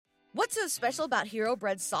What's so special about Hero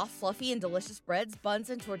Bread's soft, fluffy, and delicious breads, buns,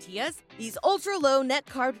 and tortillas? These ultra-low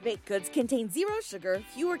net-carb baked goods contain zero sugar,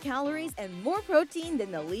 fewer calories, and more protein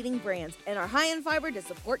than the leading brands, and are high in fiber to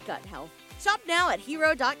support gut health. Shop now at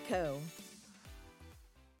hero.co.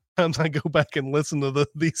 Sometimes I go back and listen to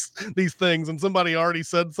these things, and somebody already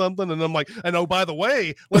said something, and I'm like, and oh, by the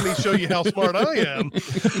way, let me show you how smart I am.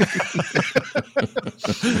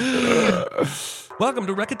 Welcome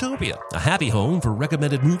to Recotopia, a happy home for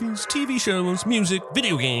recommended movies, TV shows, music,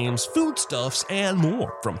 video games, foodstuffs, and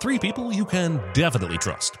more from three people you can definitely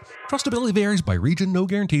trust. Trustability varies by region, no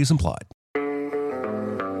guarantees implied.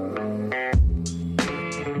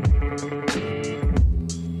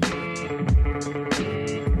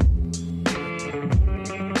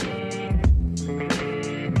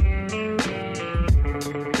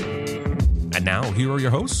 And now, here are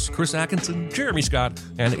your hosts, Chris Atkinson, Jeremy Scott,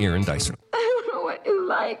 and Aaron Dicer. I don't know what you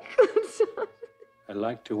like. I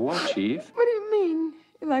like to watch, Eve. What do you mean,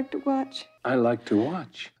 you like to watch? I like to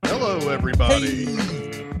watch. Hello, everybody.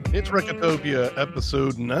 It's Recotopia,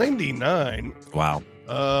 episode 99. Wow.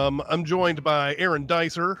 I'm joined by Aaron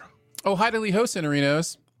Dicer. Oh, hi to Lee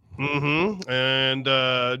Hosenarinos.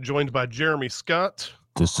 And joined by Jeremy Scott.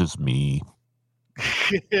 This is me.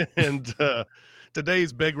 And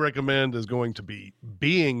today's big recommend is going to be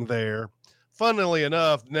Being There. Funnily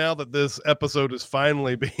enough, now that this episode is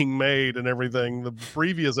finally being made and everything, the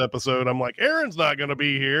previous episode, I'm like, Aaron's not going to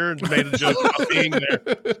be here, and made a joke about being there.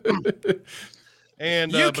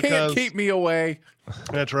 And you can't keep me away.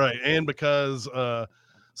 That's right. And because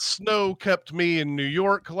snow kept me in New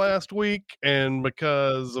York last week, and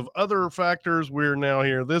because of other factors, we're now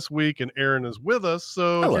here this week, and Aaron is with us.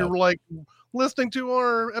 So Hello. if you're like listening to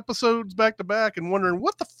our episodes back to back and wondering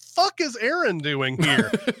what the fuck is Aaron doing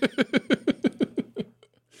here,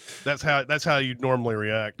 that's how you'd normally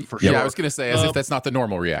react, for sure. Yeah, I was going to say, as if that's not the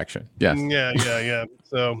normal reaction. Yes. Yeah.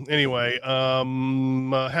 So anyway,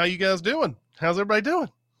 how you guys doing? How's everybody doing?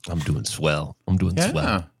 I'm doing swell.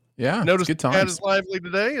 Swell. Yeah. Notice good Cat times. is lively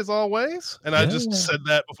today, as always. And I just said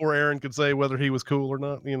that before Aaron could say whether he was cool or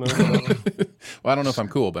not. You know, Well, I don't know if I'm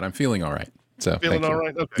cool, but I'm feeling all right. So feeling thank all you.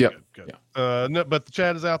 right. Okay, Yep. good. No, but the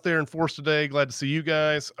chat is out there in force today. Glad to see you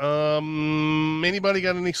guys. Anybody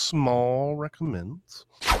got any small recommends?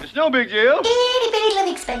 It's no big deal. Itty bitty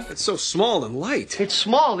living space. It's so small and light. It's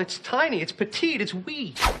small, it's tiny, it's petite, it's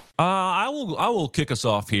wee. I will kick us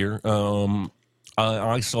off here.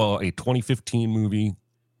 I saw a 2015 movie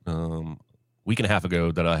week and a half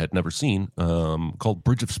ago that I had never seen called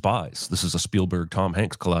Bridge of Spies. This is a Spielberg Tom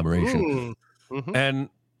Hanks collaboration. Mm-hmm. And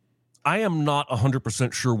I am not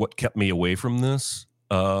 100% sure what kept me away from this.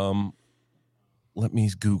 Let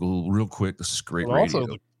me Google real quick. This is great radio. Also,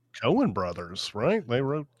 the Coen brothers, right? They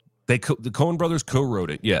wrote. The Coen brothers co-wrote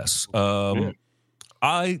it. Yes.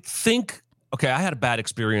 I think. Okay, I had a bad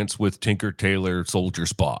experience with Tinker Tailor Soldier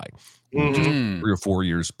Spy, which is 3 or 4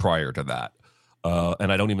 years prior to that,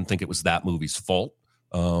 and I don't even think it was that movie's fault.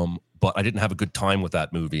 But I didn't have a good time with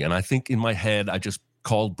that movie, and I think in my head I just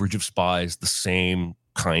called Bridge of Spies the same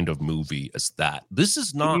kind of movie as that. This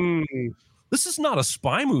is not. This is not a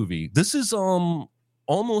spy movie. This is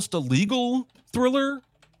almost a legal thriller.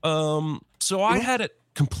 So I had it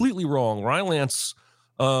completely wrong. Rylance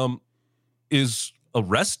is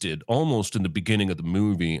arrested almost in the beginning of the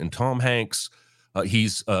movie, and Tom Hanks,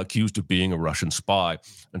 he's accused of being a Russian spy,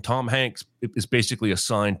 and Tom Hanks is basically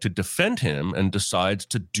assigned to defend him and decides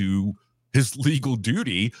to do his legal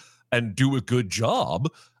duty and do a good job,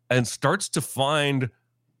 and starts to find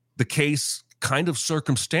the case kind of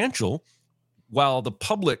circumstantial, while the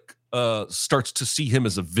public starts to see him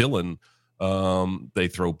as a villain. They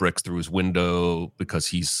throw bricks through his window because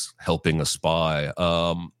he's helping a spy.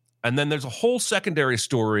 And then there's a whole secondary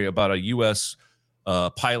story about a U.S.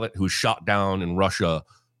 Pilot who's shot down in Russia.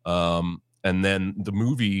 And then the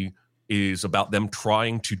movie is about them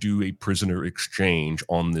trying to do a prisoner exchange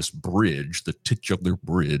on this bridge, the titular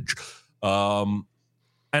bridge.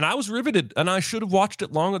 And I was riveted, and I should have watched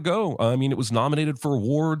it long ago. I mean, it was nominated for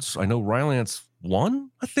awards. I know Rylance won,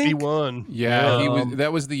 I think. He won. Yeah, he was.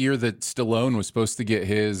 That was the year that Stallone was supposed to get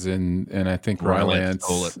his, and I think Rylance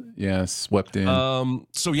stole it. Yeah, swept in.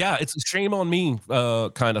 So yeah, it's a shame on me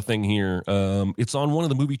kind of thing here. It's on one of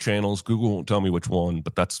the movie channels. Google won't tell me which one,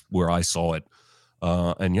 but that's where I saw it.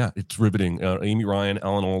 And yeah, it's riveting. Amy Ryan,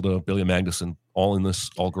 Alan Alda, Billy Magnuson, all in this,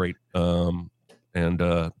 all great. And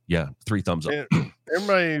yeah, 3 thumbs up.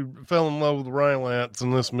 Everybody fell in love with Rylance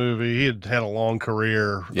in this movie. He had a long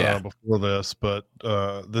career before this, but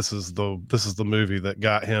this is the movie that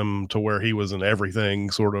got him to where he was in everything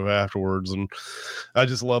sort of afterwards. And I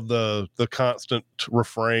just love the constant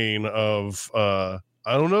refrain of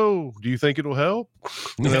I don't know. Do you think it'll help?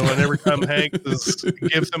 And every time Hank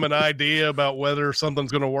gives him an idea about whether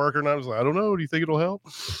something's going to work or not, I was like, I don't know. Do you think it'll help?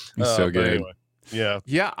 He's so good. Anyway, yeah.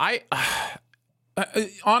 Yeah.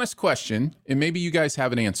 Honest question, and maybe you guys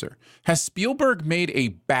have an answer. Has Spielberg made a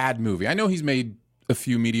bad movie? I know he's made a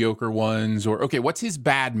few mediocre ones. What's his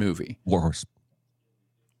bad movie? Warhorse.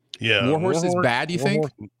 Yeah. Warhorse is bad, you think?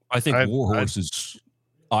 I think Warhorse is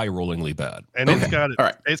eye-rollingly bad. And it's got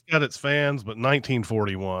its fans, but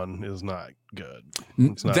 1941 is not good.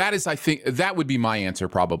 That is, I think, that would be my answer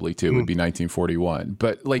probably too, would be 1941.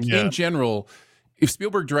 But in general, if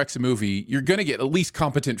Spielberg directs a movie, you're going to get at least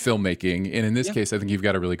competent filmmaking. And in this case, I think you've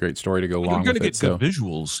got a really great story to go along with it. You're going to get good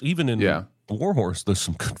visuals. Even in Warhorse, there's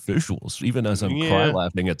some good visuals, even as I'm cry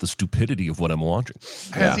laughing at the stupidity of what I'm watching.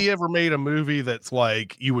 Has he ever made a movie that's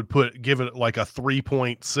like you would give it like a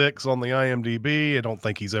 3.6 on the IMDb? I don't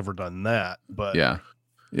think he's ever done that. But yeah.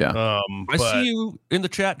 I see you in the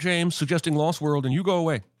chat, James, suggesting Lost World, and you go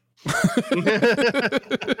away.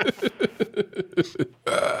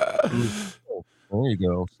 There you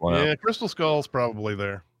go. Wow. Yeah, Crystal Skull's probably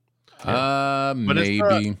there. But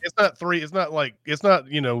maybe it's not three. It's not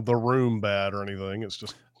The Room bad or anything. It's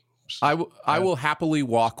just. I will happily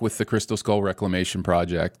walk with the Crystal Skull Reclamation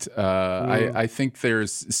Project. I think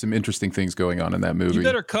there's some interesting things going on in that movie. You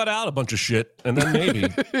better cut out a bunch of shit, and then maybe.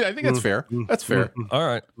 I think that's fair. That's fair. All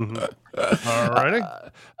right. All righty.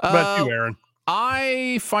 What about you, Aaron?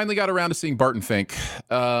 I finally got around to seeing Barton Fink.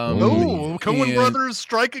 Coen Brothers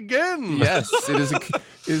strike again. Yes,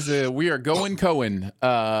 it we are going Coen.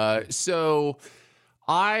 So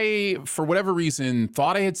I, for whatever reason,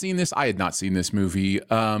 thought I had seen this. I had not seen this movie.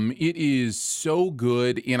 It is so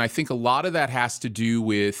good, and I think a lot of that has to do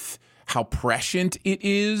with how prescient it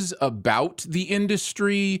is about the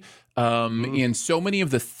industry. And so many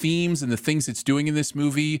of the themes and the things it's doing in this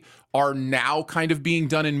movie are now kind of being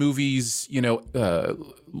done in movies,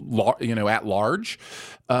 at large.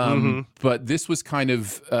 But this was kind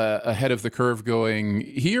of ahead of the curve going,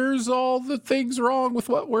 here's all the things wrong with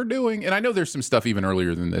what we're doing. And I know there's some stuff even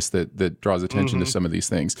earlier than this that draws attention to some of these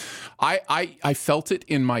things. I felt it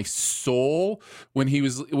in my soul when he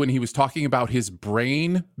was talking about his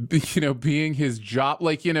brain, being his job.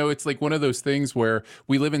 It's like one of those things where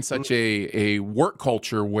we live in such a work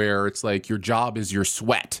culture where it's like your job is your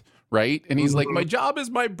sweat. Right. And he's like, my job is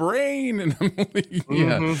my brain. And I'm like,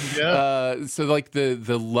 so like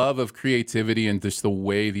the love of creativity and just the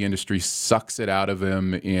way the industry sucks it out of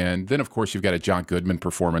him. And then, of course, you've got a John Goodman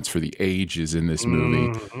performance for the ages in this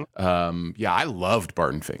movie. I loved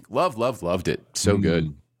Barton Fink. Loved it. So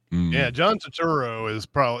good. Yeah, John Turturro is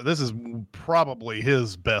probably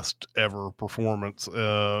his best ever performance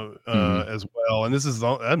as well, and this is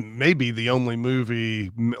maybe the only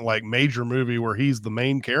movie, like major movie, where he's the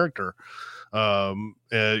main character. But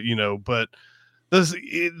the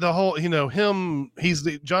whole,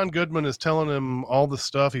 John Goodman is telling him all the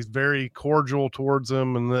stuff. He's very cordial towards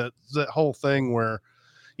him, and that whole thing where.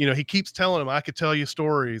 He keeps telling him, I could tell you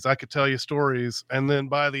stories. And then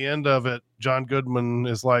by the end of it, John Goodman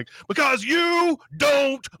is like, because you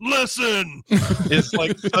don't listen. It's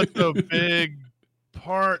like such a big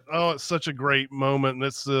part. Oh, it's such a great moment. And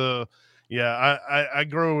it's, I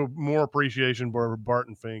grow more appreciation for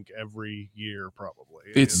Barton Fink every year, probably.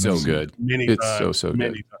 It's so good. It's so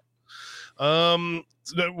good.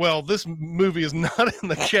 Well, this movie is not in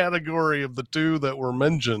the category of the two that were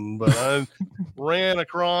mentioned, but I ran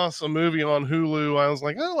across a movie on Hulu. I was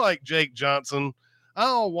like, I like Jake Johnson.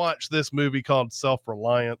 I'll watch this movie called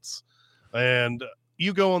Self-Reliance. And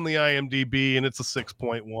you go on the IMDb and it's a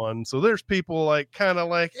 6.1. So there's people but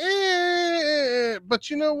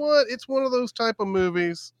you know what? It's one of those type of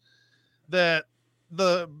movies that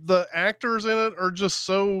the actors in it are just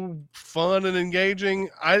so fun and engaging.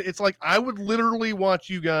 It's like I would literally watch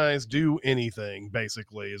you guys do anything,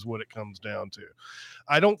 basically, is what it comes down to.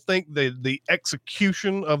 I don't think the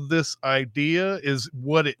execution of this idea is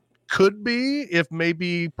what it could be if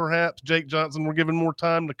maybe perhaps Jake Johnson were given more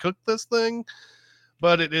time to cook this thing,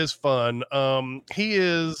 but it is fun. He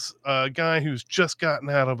is a guy who's just gotten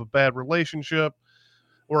out of a bad relationship,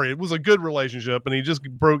 or it was a good relationship, and he just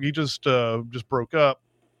broke up,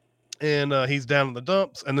 and he's down in the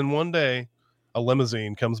dumps. And then one day a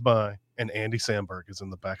limousine comes by and Andy Samberg is in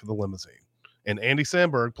the back of the limousine, and Andy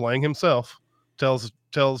Samberg, playing himself, tells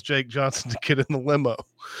Jake Johnson to get in the limo.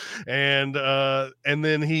 And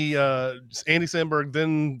then Andy Samberg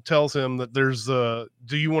then tells him that there's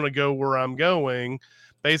do you want to go where I'm going?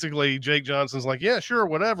 Basically, Jake Johnson's like, yeah, sure,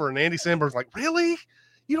 whatever. And Andy Samberg's like, really?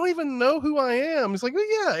 You don't even know who I am? He's like, well,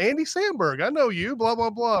 yeah, Andy Samberg. I know you, blah, blah,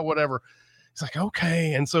 blah, whatever. He's like,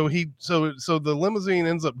 okay. And so so the limousine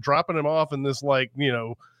ends up dropping him off in this, like,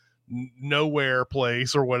 nowhere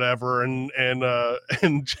place or whatever. And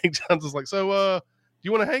Jake Johnson's like, so, do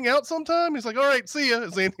you want to hang out sometime? He's like, all right, see ya.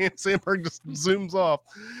 Sandberg just zooms off.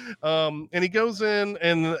 And he goes in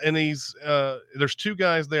and he's, there's two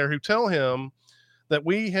guys there who tell him that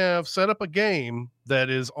we have set up a game that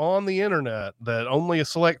is on the internet that only a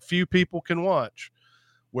select few people can watch,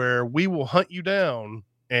 where we will hunt you down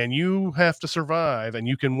and you have to survive, and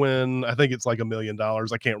you can win. I think it's like $1 million.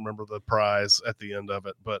 I can't remember the prize at the end of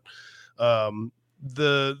it, but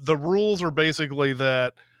the rules are basically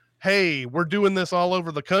that, hey, we're doing this all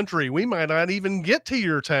over the country. We might not even get to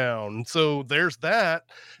your town. So there's that.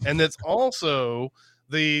 And it's also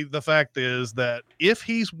the fact is that if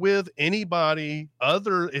he's with anybody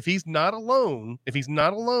if he's not alone,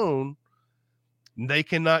 they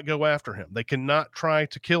cannot go after him. They cannot try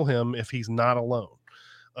to kill him if he's not alone.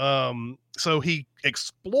 So he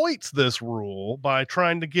exploits this rule by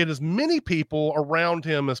trying to get as many people around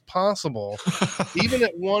him as possible. Even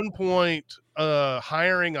at one point,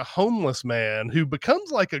 hiring a homeless man who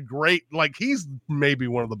becomes like he's maybe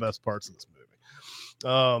one of the best parts of this movie.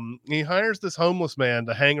 He hires this homeless man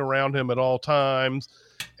to hang around him at all times.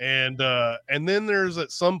 And then there's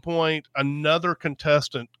at some point another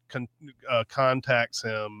contestant contacts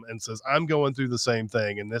him and says, I'm going through the same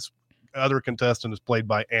thing. And this other contestant is played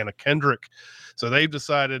by Anna Kendrick. So they've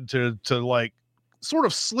decided to like sort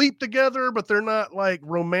of sleep together, but they're not like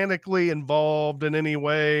romantically involved in any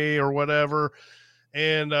way or whatever.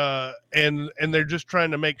 And they're just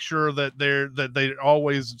trying to make sure that they're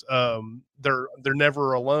always, they're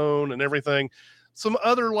never alone and everything. Some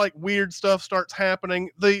other like weird stuff starts happening.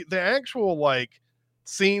 The actual like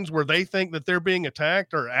scenes where they think that they're being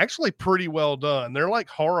attacked are actually pretty well done. They're like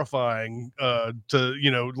horrifying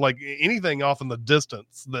to, like anything off in the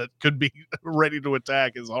distance that could be ready to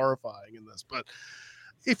attack is horrifying in this. But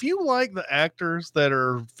if you like the actors that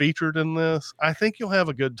are featured in this, I think you'll have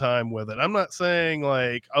a good time with it. I'm not saying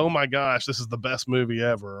like, oh my gosh, this is the best movie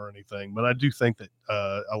ever or anything, but I do think that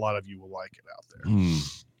a lot of you will like it out there.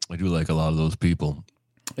 I do like a lot of those people.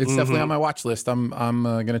 It's definitely on my watch list. I'm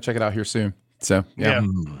going to check it out here soon. So, yeah.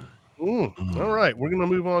 All right. We're going to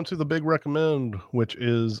move on to the big recommend, which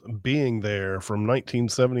is Being There from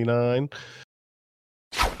 1979.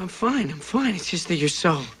 I'm fine. It's just that you're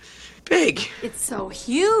so big. It's so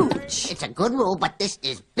huge. It's a good rule, but this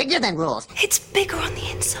is bigger than rules. It's bigger on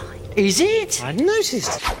the inside. Is it? I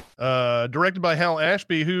noticed. Directed by Hal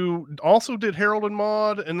Ashby, who also did Harold and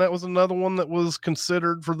Maude, and that was another one that was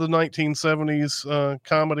considered for the 1970s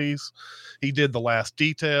comedies. He did The Last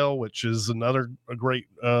Detail, which is another great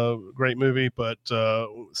movie, but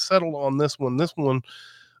settled on this one. This one,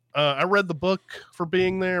 I read the book for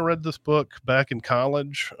Being There. Read this book back in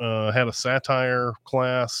college. Had a satire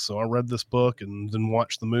class, so I read this book and then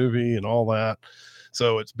watched the movie and all that.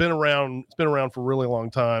 So it's been around. It's been around for a really long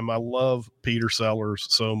time. I love Peter Sellers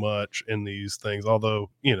so much in these things. Although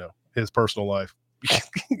his personal life,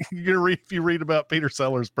 if you read about Peter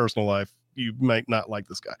Sellers' personal life, you might not like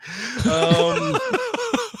this guy.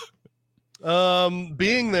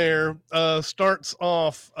 Being There starts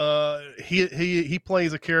off. He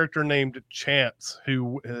plays a character named Chance,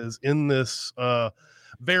 who is in this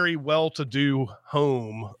very well-to-do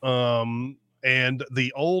home. And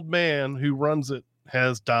the old man who runs it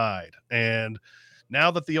has died. And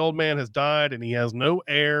now that the old man has died and he has no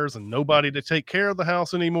heirs and nobody to take care of the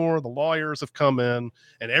house anymore, the lawyers have come in,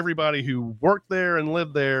 and everybody who worked there and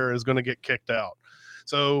lived there is going to get kicked out.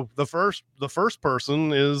 So the first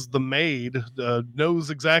person is the maid, knows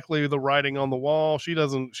exactly the writing on the wall. She's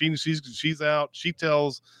out. She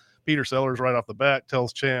tells Peter Sellers right off the bat,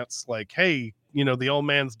 tells Chance like, hey, the old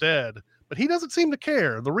man's dead, but he doesn't seem to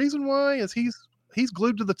care. The reason why is he's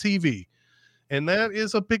glued to the TV. And that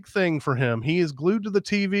is a big thing for him. He is glued to the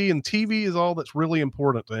TV, and TV is all that's really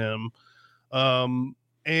important to him.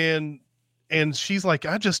 And she's like,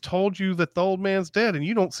 I just told you that the old man's dead, and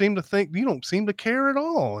you don't seem to care at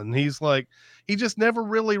all. And he's like, he just never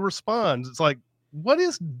really responds. It's like, what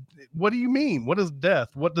do you mean? What is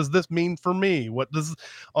death? What does this mean for me? What does,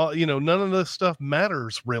 none of this stuff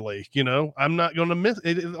matters really. I'm not going to miss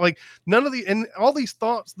it. Like none of and all these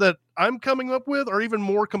thoughts that I'm coming up with are even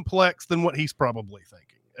more complex than what he's probably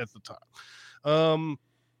thinking at the time.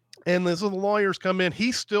 And so the lawyers come in.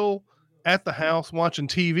 He's still at the house watching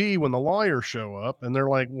TV when the lawyers show up, and they're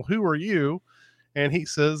like, well, who are you? And he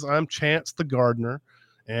says, I'm Chance the gardener.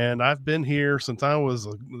 And I've been here since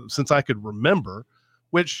I could remember,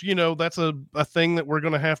 which, that's a thing that we're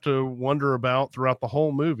going to have to wonder about throughout the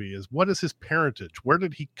whole movie is what is his parentage? Where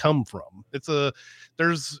did he come from?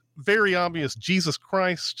 There's very obvious Jesus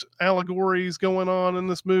Christ allegories going on in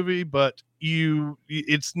this movie, but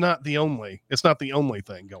it's not the only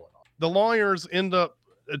thing going on. The lawyers end up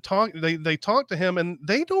they talk to him, and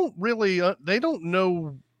they don't really, they don't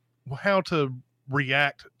know how to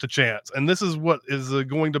react to Chance. And this is what is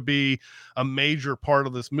going to be a major part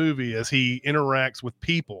of this movie as he interacts with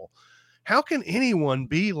people. How can anyone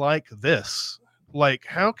be like this? Like,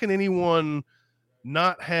 how can anyone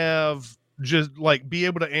not have just like be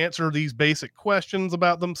able to answer these basic questions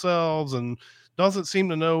about themselves and doesn't seem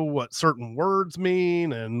to know what certain words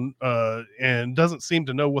mean and doesn't seem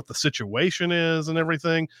to know what the situation is and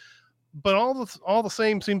everything? But all the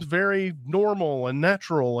same seems very normal and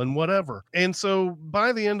natural and whatever. And so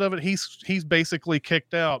by the end of it, he's basically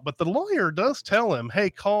kicked out. But the lawyer does tell him, "Hey,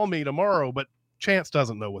 call me tomorrow." But Chance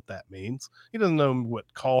doesn't know what that means. He doesn't know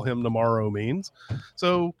what "call him tomorrow" means.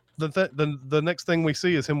 So the next thing we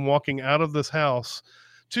see is him walking out of this house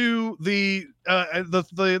to the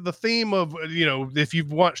theme of, if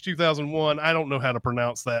you've watched 2001, I don't know how to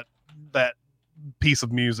pronounce that piece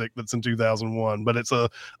of music that's in 2001, but it's a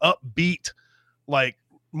upbeat, like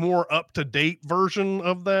more up-to-date version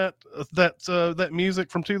of that music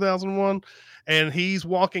from 2001. And he's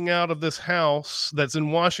walking out of this house that's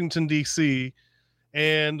in Washington, DC,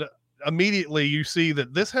 and immediately you see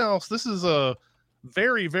that this is a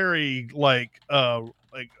very, very like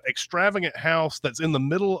extravagant house that's in the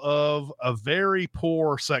middle of a very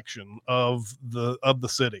poor section of the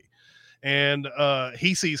city. And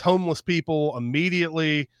he sees homeless people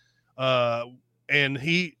immediately, and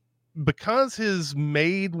because his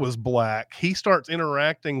maid was black, he starts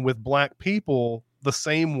interacting with black people the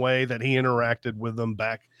same way that he interacted with them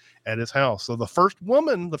back at his house. So the first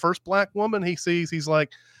black woman he sees, he's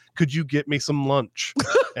like, "Could you get me some lunch?"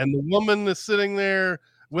 And the woman is sitting there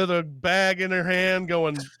with a bag in her hand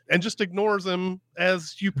going, and just ignores him,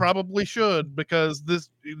 as you probably should, because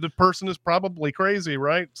the person is probably crazy,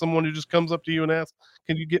 right? Someone who just comes up to you and asks,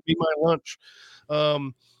 "Can you get me my lunch?"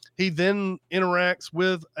 He then interacts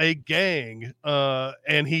with a gang,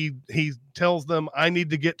 and he tells them, "I need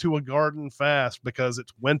to get to a garden fast because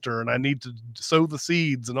it's winter and I need to sow the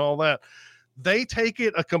seeds," and all that. They take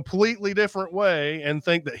it a completely different way and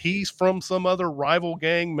think that he's from some other rival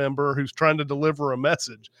gang member who's trying to deliver a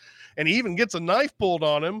message. And he even gets a knife pulled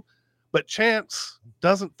on him, but Chance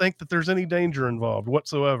doesn't think that there's any danger involved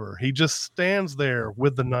whatsoever. He just stands there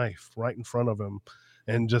with the knife right in front of him.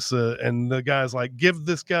 And just, and the guy's like, "Give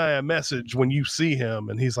this guy a message when you see him."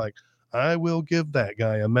 And he's like, "I will give that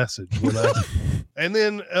guy a message when I..." And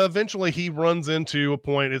then eventually he runs into a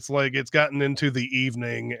point. It's like it's gotten into the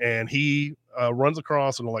evening, and he runs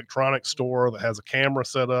across an electronics store that has a camera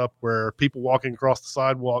set up where people walking across the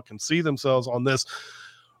sidewalk can see themselves on this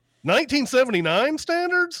 1979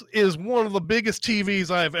 standards is one of the biggest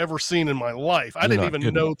TVs I have ever seen in my life. I didn't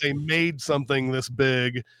even know they made something this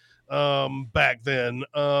big back then.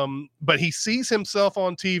 But he sees himself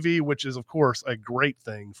on TV, which is of course a great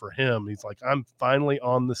thing for him. He's like, "I'm finally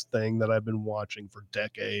on this thing that I've been watching for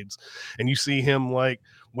decades." And you see him like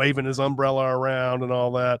waving his umbrella around and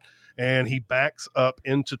all that. And he backs up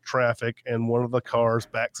into traffic, and one of the cars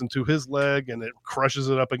backs into his leg, and it crushes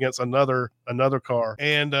it up against another car.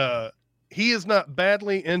 And he is not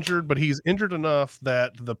badly injured, but he's injured enough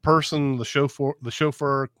that the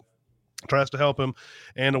chauffeur tries to help him,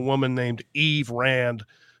 and a woman named Eve Rand,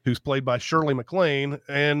 who's played by Shirley MacLaine.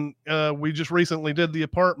 And we just recently did The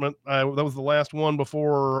Apartment. That was the last one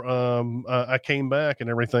before I came back and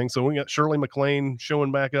everything. So we got Shirley MacLaine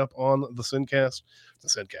showing back up on the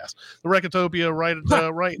Recotopia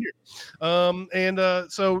right here.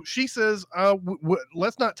 So she says,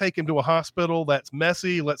 let's not take him to a hospital. That's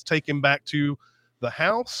messy. Let's take him back to the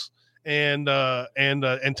house and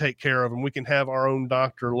take care of him. We can have our own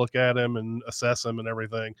doctor look at him and assess him and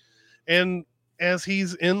everything. And as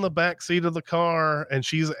he's in the back seat of the car and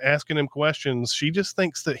she's asking him questions, she just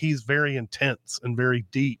thinks that he's very intense and very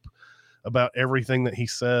deep about everything that he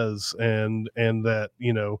says. And that,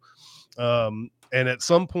 and at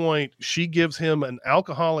some point she gives him an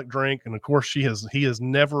alcoholic drink. And of course he has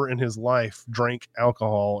never in his life drank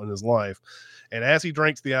alcohol in his life. And as he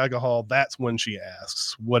drinks the alcohol, that's when she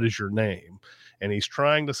asks, "What is your name?" And he's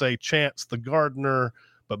trying to say Chance the gardener,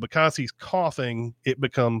 but because he's coughing, it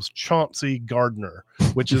becomes Chauncey Gardner,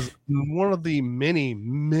 which is one of the many,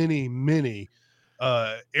 many, many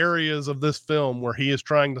areas of this film where he is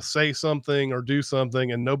trying to say something or do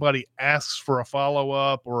something, and nobody asks for a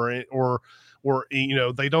follow-up or or, you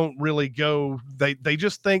know, they don't really go, they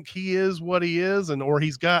just think he is what he is, and, or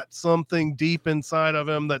he's got something deep inside of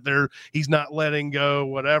him that he's not letting go,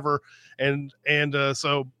 whatever. And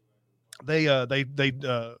so they go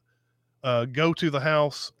to the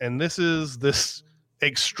house, and this is this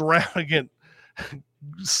extravagant,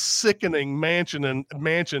 sickening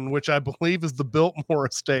mansion, which I believe is the Biltmore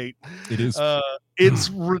estate. It is. It's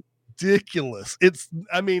ridiculous.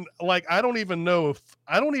 I mean, like, I don't even know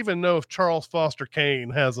if Charles Foster Kane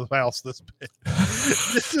has a house this big.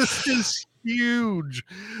 This is huge.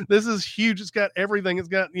 It's got everything. It's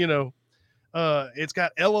got, you know, it's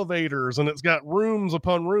got elevators, and it's got rooms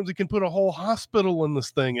upon rooms. He can put a whole hospital in this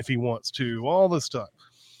thing if he wants to, all this stuff.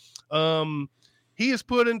 He is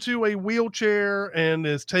put into a wheelchair and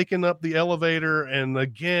is taken up the elevator. And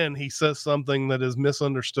again, he says something that is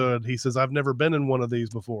misunderstood. He says, "I've never been in one of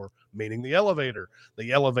these before," meaning the elevator.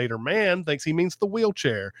 The elevator man thinks he means the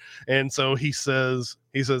wheelchair. And so he says,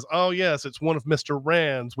 "Oh yes, it's one of Mr.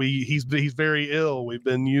 Rand's. He's very ill. We've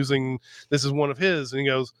been using, this is one of his." And he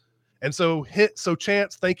goes, and so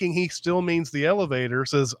Chance, thinking he still means the elevator,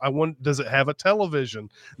 says, "Does it have a television?"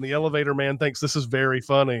 And the elevator man thinks this is very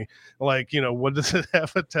funny. Like, you know, what does it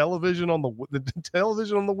have, a television on the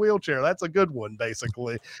television on the wheelchair? That's a good one,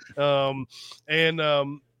 basically. So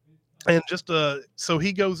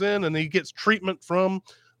he goes in and he gets treatment from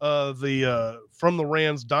the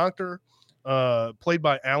Rand's doctor, played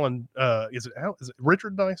by Alan. Is it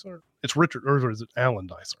Richard Dysart? It's Richard, or is it Alan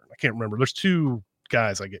Dysart? I can't remember. There's two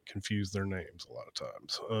guys, I get confused their names a lot of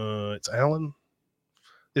times.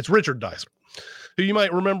 It's Richard Dysart, who you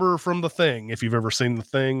might remember from The Thing. If you've ever seen The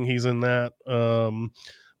Thing, he's in that.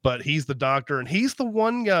 But he's the doctor, and he's the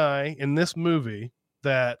one guy in this movie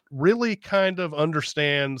that really kind of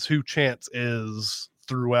understands who Chance is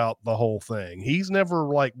throughout the whole thing. He's never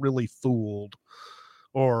like really fooled,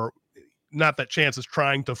 or not that Chance is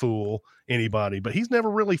trying to fool anybody, but he's never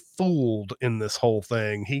really fooled in this whole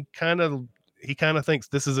thing. He kind of thinks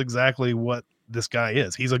this is exactly what this guy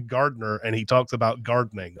is. He's a gardener, and he talks about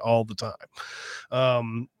gardening all the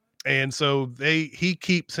time. And so they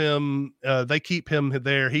keep him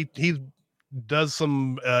there. He does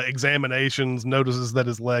some examinations, notices that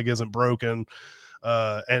his leg isn't broken.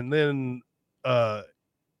 And then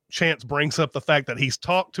Chance brings up the fact that he's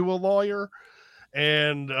talked to a lawyer,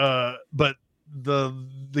 and but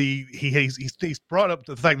he's brought up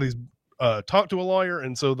the fact that he's talk to a lawyer.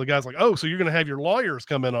 And so the guy's like, "Oh, so you're going to have your lawyers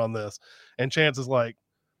come in on this?" And Chance is like,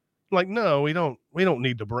 "No, we don't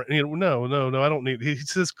need to bring, you know, no, I don't need." He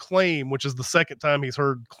says claim, which is the second time he's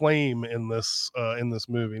heard claim in this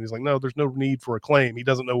movie. And he's like, "No, there's no need for a claim." He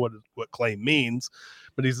doesn't know what claim means,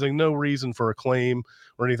 but he's like, no reason for a claim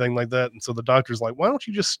or anything like that. And so the doctor's like, "Why don't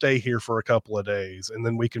you just stay here for a couple of days, and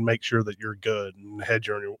then we can make sure that you're good and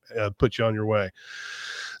put you on your way."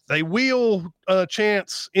 They wheel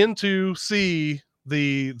Chance in to see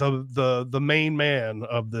the main man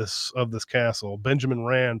of this castle, Benjamin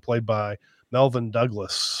Rand, played by Melvyn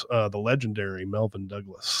Douglas, the legendary Melvyn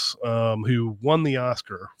Douglas, who won the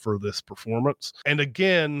Oscar for this performance. And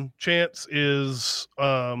again, Chance is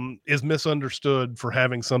misunderstood for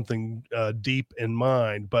having something deep in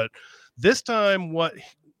mind, but this time what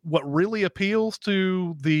really appeals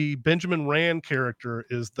to the Benjamin Rand character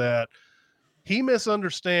is that he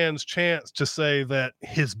misunderstands Chance to say that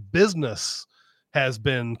his business has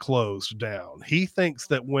been closed down. He thinks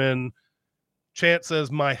that when Chance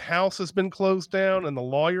says, "My house has been closed down," and the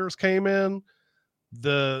lawyers came in,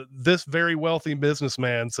 this very wealthy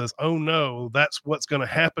businessman says, "Oh no, that's what's going to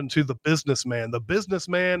happen to the businessman. The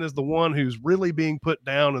businessman is the one who's really being put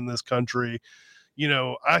down in this country. You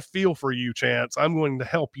know, I feel for you, Chance. I'm going to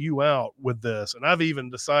help you out with this. And I've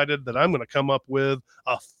even decided that I'm going to come up with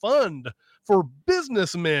a fund for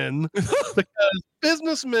businessmen because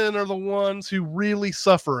businessmen are the ones who really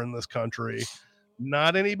suffer in this country,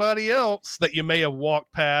 not anybody else that you may have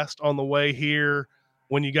walked past on the way here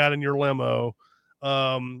when you got in your limo."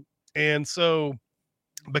 And so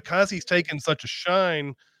because he's taken such a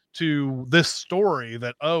shine to this story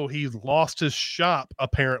that, oh, he lost his shop,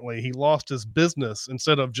 apparently he lost his business,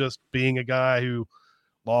 instead of just being a guy who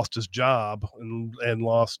lost his job and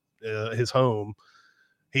lost his home,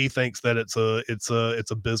 he thinks that it's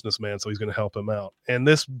a businessman, so he's going to help him out. And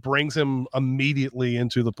this brings him immediately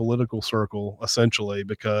into the political circle, essentially,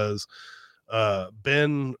 because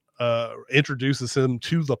Ben introduces him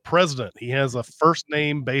to the president. He has a first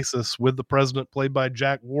name basis with the president, played by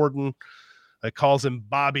Jack Warden. Calls him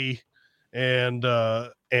Bobby, and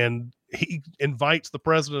he invites the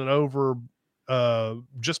president over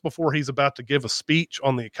just before he's about to give a speech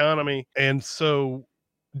on the economy. And so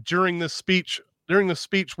during this speech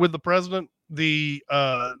with the president, the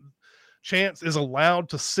Chance is allowed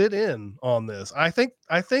to sit in on this. I think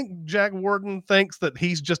Jack Warden thinks that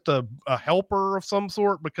he's just a helper of some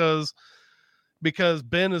sort because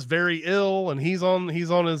Ben is very ill and he's on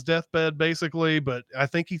his deathbed basically, but I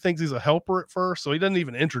think he thinks he's a helper at first, so he doesn't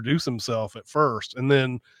even introduce himself at first. And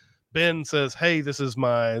then Ben says, "Hey, this is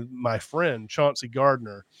my friend Chauncey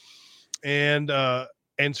Gardner," and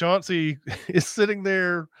Chauncey is sitting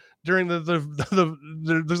there during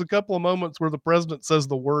there's a couple of moments where the president says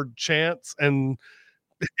the word Chance and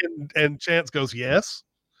Chance goes, "Yes."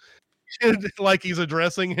 Like he's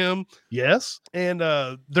addressing him. Yes. And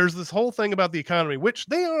there's this whole thing about the economy, which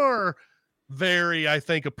they are very, I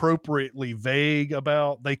think, appropriately vague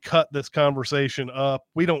about. They cut this conversation up.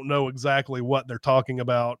 We don't know exactly what they're talking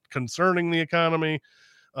about concerning the economy.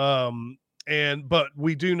 But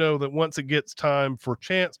we do know that once it gets time for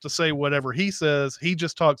Chance to say whatever he says, he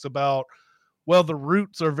just talks about, well, the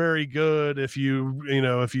roots are very good if you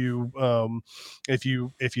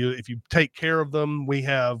take care of them. We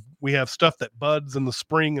have stuff that buds in the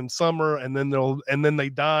spring and summer, and then they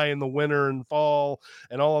die in the winter and fall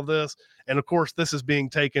and all of this. And of course, this is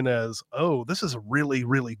being taken as, oh, this is really,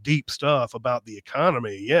 really deep stuff about the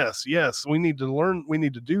economy. Yes, we need to learn. We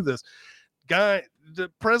need to do this. The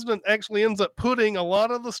president actually ends up putting a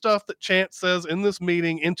lot of the stuff that Chance says in this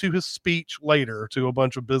meeting into his speech later to a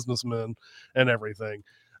bunch of businessmen and everything.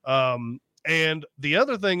 And the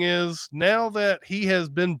other thing is, now that he has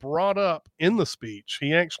been brought up in the speech,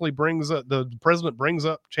 he actually the president brings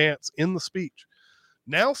up Chance in the speech.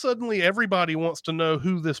 Now suddenly everybody wants to know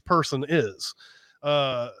who this person is.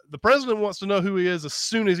 The president wants to know who he is as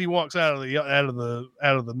soon as he walks out of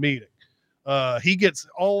the meeting. He gets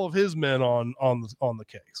all of his men on the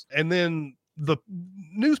case, and then the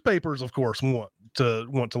newspapers, of course, want to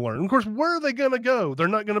learn. Of course, where are they going to go? They're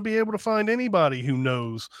not going to be able to find anybody who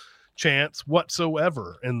knows Chance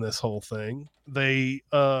whatsoever in this whole thing. He's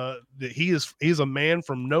a man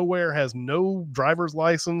from nowhere, has no driver's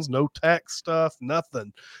license, no tax stuff,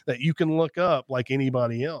 nothing that you can look up like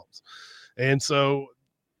anybody else, and so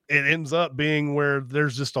it ends up being where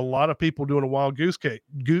there's just a lot of people doing a wild goose chase.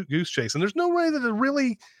 And there's no way that it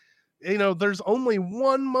really, there's only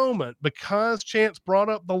one moment, because Chance brought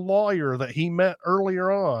up the lawyer that he met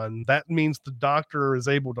earlier on. That means the doctor is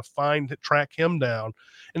able to track him down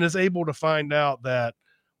and is able to find out that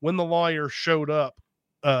when the lawyer showed up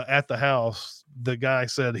at the house, the guy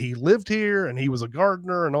said he lived here and he was a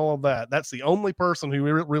gardener and all of that. That's the only person who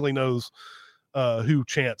really knows who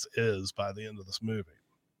Chance is by the end of this movie.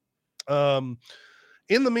 In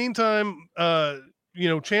the meantime,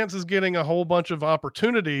 Chance is getting a whole bunch of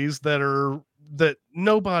opportunities that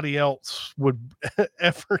nobody else would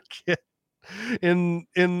ever get in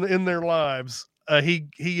their lives. He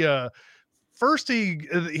gets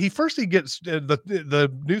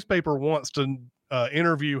the newspaper wants to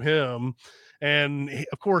interview him, and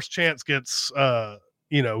of course Chance gets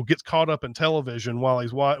caught up in television while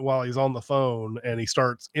he's on the phone, and he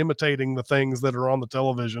starts imitating the things that are on the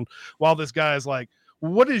television while this guy is like,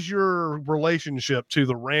 what is your relationship to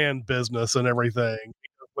the Rand business and everything?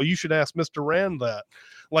 Well, you should ask Mr. Rand that.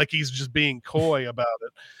 Like he's just being coy about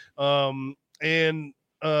it.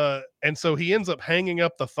 And so he ends up hanging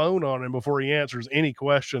up the phone on him before he answers any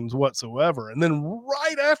questions whatsoever. And then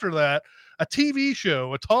right after that, a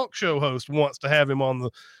talk show host wants to have him on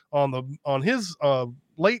his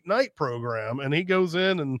late night program, and he goes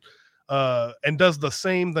in and does the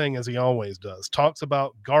same thing as he always does, talks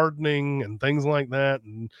about gardening and things like that.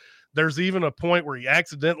 And there's even a point where he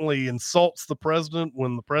accidentally insults the president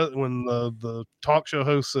when the talk show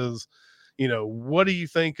host says, what do you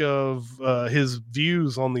think of his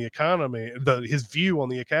views on the economy, his view on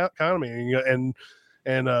the economy?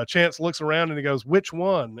 And Chance looks around and he goes, which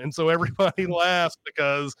one? And so everybody laughs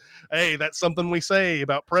because, hey, that's something we say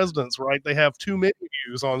about presidents, right? They have too many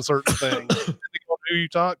views on certain things, depending on who you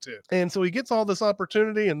talk to. And so he gets all this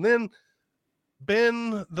opportunity, and then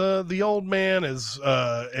Ben, the old man, as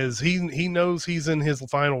he knows he's in his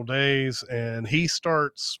final days, and he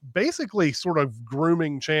starts basically sort of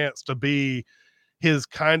grooming Chance to be his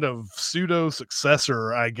kind of pseudo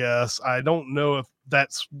successor, I guess. I don't know if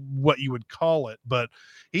that's what you would call it, but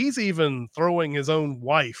he's even throwing his own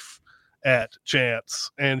wife at Chance,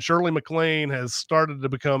 and Shirley MacLaine has started to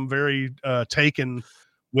become very taken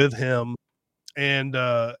with him, and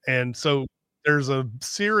so there's a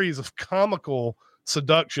series of comical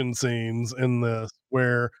seduction scenes in this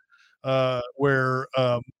where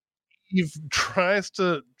Eve tries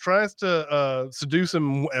to seduce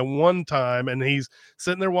him at one time, and he's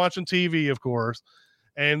sitting there watching TV, of course,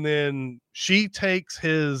 And then she takes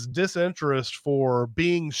his disinterest for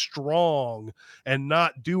being strong and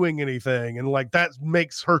not doing anything. And like that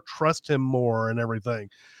makes her trust him more and everything.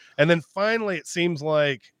 And then finally it seems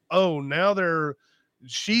like, oh, now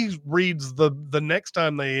she reads the next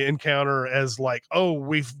time they encounter as like, oh,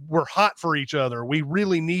 we're hot for each other. We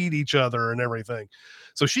really need each other and everything.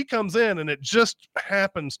 So she comes in, and it just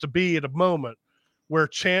happens to be at a moment where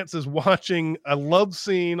Chance is watching a love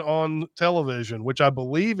scene on television, which I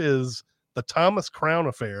believe is the Thomas Crown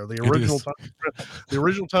Affair, the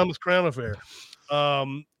original Thomas Crown Affair.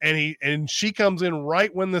 And she comes in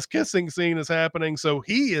right when this kissing scene is happening, so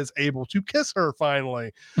he is able to kiss her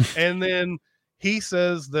finally. And then he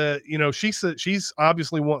says that, she said she's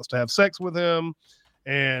obviously wants to have sex with him,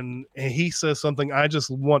 and he says something, I just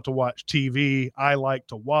want to watch TV. I like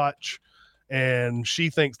to watch. And she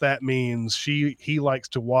thinks that means he likes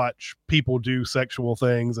to watch people do sexual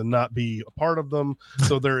things and not be a part of them.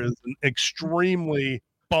 So there is an extremely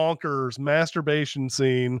bonkers masturbation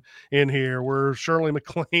scene in here where Shirley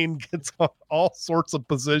MacLaine gets on all sorts of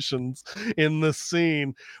positions in this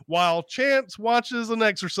scene while Chance watches an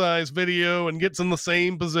exercise video and gets in the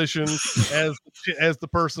same position as the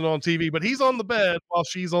person on TV, but he's on the bed while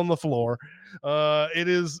she's on the floor. It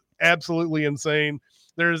is absolutely insane.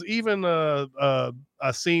 There's even a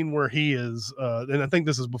scene where he is, and I think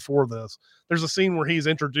this is before this, there's a scene where he's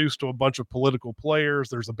introduced to a bunch of political players.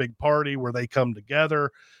 There's a big party where they come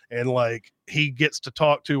together, and like he gets to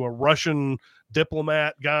talk to a Russian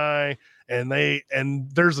diplomat guy,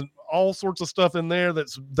 and there's all sorts of stuff in there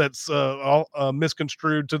that's all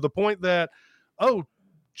misconstrued to the point that, oh,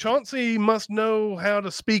 Chauncey must know how to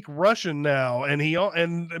speak Russian now,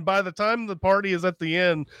 and by the time the party is at the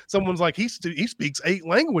end, someone's like, he speaks 8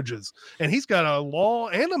 languages, and he's got a law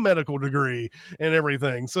and a medical degree and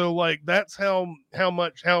everything. So like that's how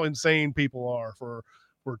insane people are for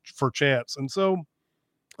Chance. And so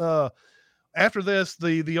after this,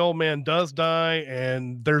 the old man does die,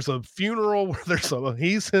 and there's a funeral where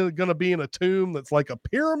he's going to be in a tomb that's like a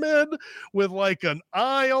pyramid with like an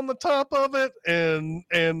eye on the top of it, and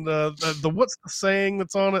the what's the saying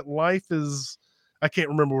that's on it? Life is, I can't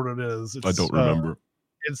remember what it is. I don't remember.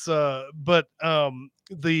 But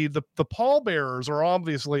the pallbearers are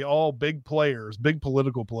obviously all big players, big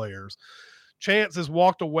political players. Chance has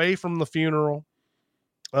walked away from the funeral.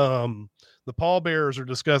 The pallbearers are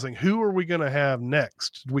discussing who are we going to have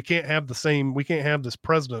next. We can't have this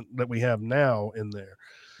president that we have now in there.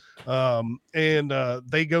 And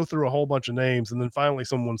they go through a whole bunch of names, and then finally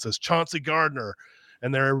someone says Chauncey Gardner,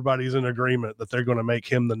 and everybody's in agreement that they're going to make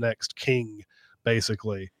him the next king,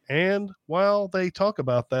 basically. And while they talk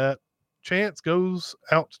about that, Chance goes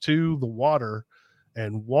out to the water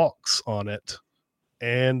and walks on it,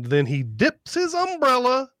 and then he dips his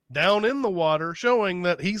umbrella down in the water, showing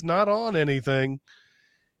that he's not on anything.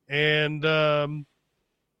 And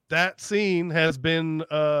that scene has been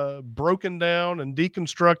broken down and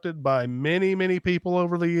deconstructed by many, many people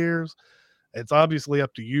over the years. It's obviously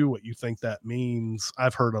up to you what you think that means.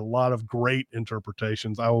 I've heard a lot of great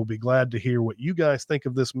interpretations. I will be glad to hear what you guys think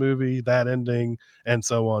of this movie, that ending, and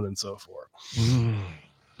so on and so forth.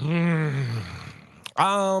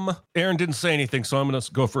 Aaron didn't say anything, so I'm going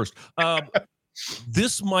to go first.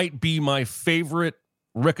 This might be my favorite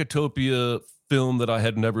Recotopia film that I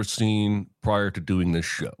had never seen prior to doing this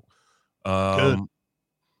show.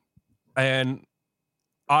 And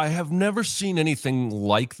I have never seen anything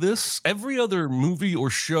like this. Every other movie or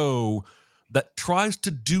show that tries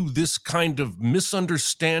to do this kind of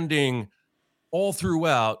misunderstanding all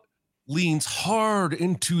throughout leans hard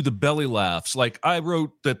into the belly laughs. Like I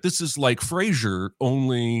wrote that this is like Frasier,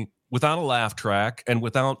 only without a laugh track and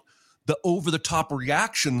without the over-the-top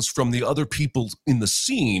reactions from the other people in the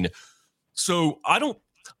scene. So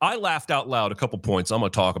I laughed out loud a couple points. I'm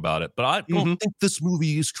going to talk about it, but I don't think this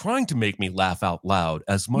movie is trying to make me laugh out loud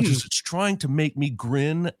as much as it's trying to make me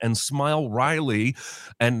grin and smile wryly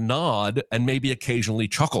and nod and maybe occasionally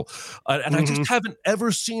chuckle. And I just haven't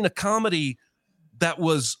ever seen a comedy that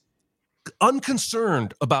was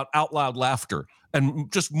unconcerned about out loud laughter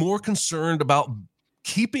and just more concerned about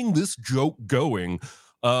keeping this joke going.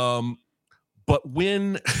 But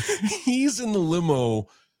when he's in the limo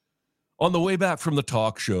on the way back from the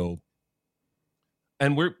talk show,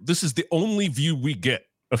 and this is the only view we get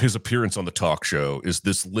of his appearance on the talk show is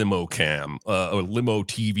this limo cam, or limo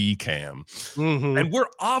TV cam. And we're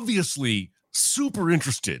obviously super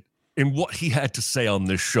interested in what he had to say on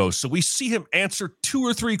this show. So we see him answer 2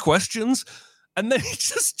 or 3 questions, and then he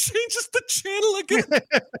just changes the channel again.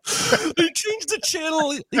 He changed the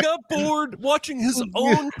channel. He got bored watching his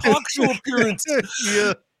own talk show appearance.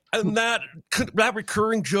 Yeah. And that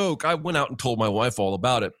recurring joke, I went out and told my wife all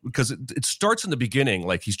about it because it starts in the beginning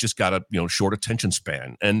like he's just got a short attention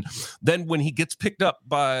span, and then when he gets picked up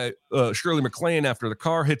by Shirley MacLaine after the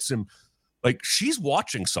car hits him, like she's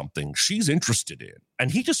watching something she's interested in,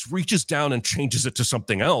 and he just reaches down and changes it to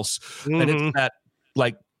something else, and it's that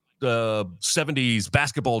like 70s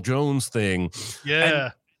Basketball Jones thing. Yeah,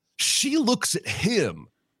 and she looks at him,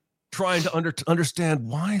 trying to understand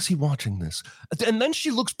why is he watching this, and then she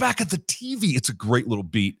looks back at the TV. It's a great little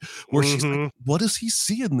beat where she's like, "What does he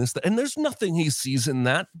see in this?" And there's nothing he sees in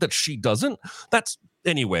that she doesn't. That's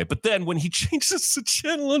anyway. But then when he changes the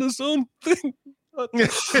channel on his own thing,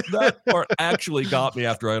 that part actually got me.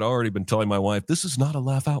 After I'd already been telling my wife, "This is not a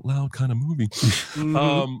laugh out loud kind of movie."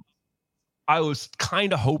 I was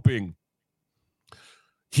kind of hoping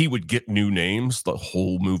he would get new names the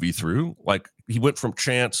whole movie through. Like he went from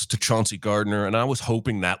Chance to Chauncey Gardner, and I was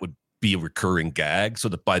hoping that would be a recurring gag so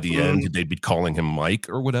that by the end they'd be calling him Mike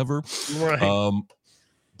or whatever. Right.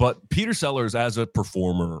 But Peter Sellers as a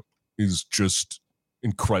performer is just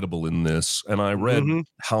incredible in this. And I read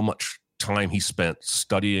how much time he spent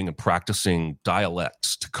studying and practicing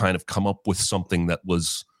dialects to kind of come up with something that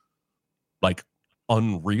was like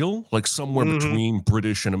unreal, like somewhere between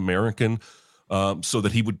British and American. So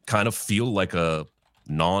that he would kind of feel like a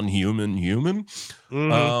non-human human.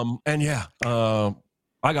 And yeah,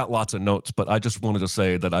 I got lots of notes, but I just wanted to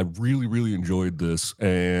say that I really, really enjoyed this.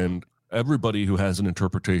 And everybody who has an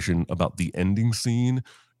interpretation about the ending scene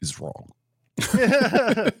is wrong.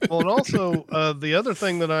 Well, and also the other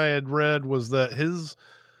thing that I had read was that his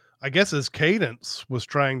cadence was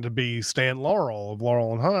trying to be Stan Laurel of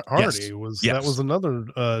Laurel and Hardy. That was another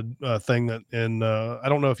thing that, and I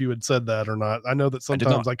don't know if you had said that or not. I know that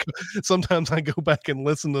sometimes I go back and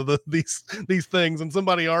listen to these things, and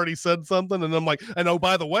somebody already said something, and I'm like, and oh,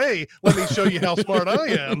 by the way, let me show you how smart I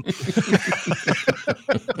am.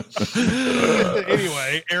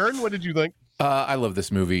 Anyway, Aaron, what did you think? I love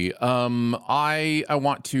this movie. I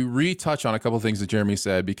want to retouch on a couple of things that Jeremy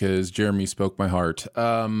said because Jeremy spoke my heart.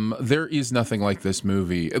 There is nothing like this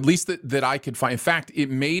movie, at least that I could find. In fact,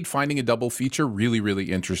 it made finding a double feature really,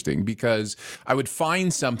 really interesting because I would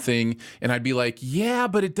find something and I'd be like, yeah,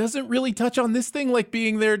 but it doesn't really touch on this thing like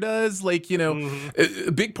Being There does. Like,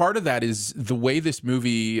 a big part of that is the way this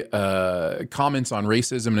movie comments on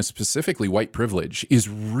racism and specifically white privilege is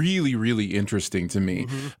really, really interesting to me.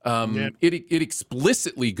 It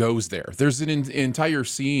explicitly goes there. There's an entire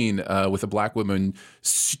scene with a black woman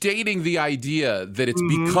stating the idea that it's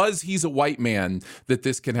because he's a white man that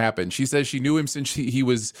this can happen. She says she knew him since he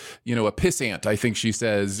was, a pissant, I think she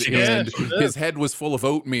says, and his head was full of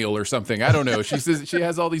oatmeal or something. I don't know. She says she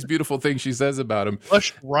has all these beautiful things she says about him.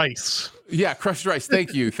 Crushed rice. Yeah, crushed rice.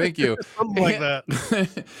 Thank you. Something like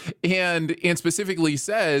that. And specifically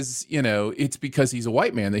says, it's because he's a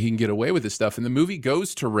white man that he can get away with this stuff. And the movie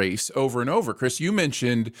goes to race over and over. Chris, you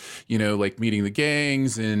mentioned, like meeting the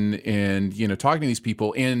gangs and talking to these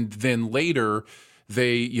people. And then later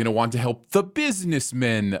they, want to help the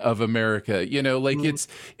businessmen of America.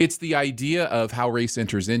 It's the idea of how race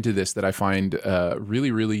enters into this that I find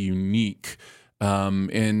really, really unique.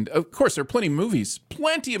 And of course, there are plenty of movies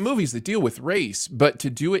that deal with race, but to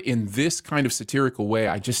do it in this kind of satirical way,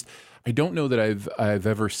 I don't know that I've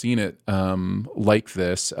ever seen it like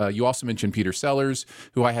this. You also mentioned Peter Sellers,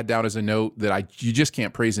 who I had down as a note that you just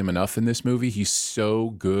can't praise him enough in this movie. He's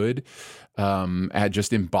so good at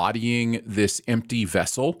just embodying this empty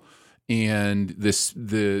vessel. And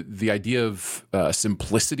the idea of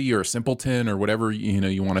simplicity or simpleton or whatever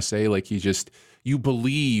you want to say, like you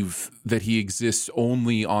believe that he exists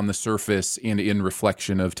only on the surface and in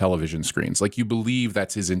reflection of television screens. Like you believe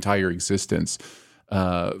that's his entire existence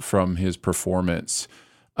from his performance.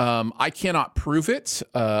 I cannot prove it.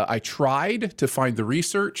 I tried to find the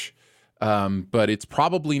research, but it's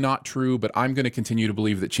probably not true. But I'm going to continue to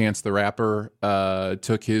believe that Chance the Rapper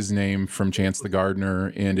took his name from Chance the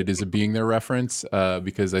Gardener, and it is a Being There reference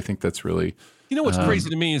because I think that's really... what's crazy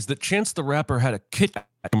to me is that Chance the Rapper had a Kit Kat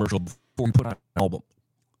commercial before he put out an album.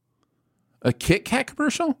 A Kit Kat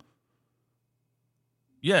commercial?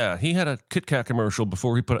 Yeah, he had a Kit Kat commercial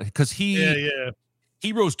before he put out... Because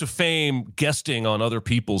he rose to fame guesting on other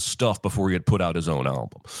people's stuff before he had put out his own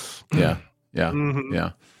album. Yeah.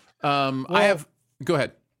 Well, go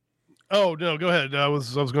ahead. Oh no, go ahead. I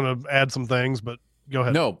was going to add some things, but go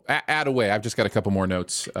ahead. No, add away. I've just got a couple more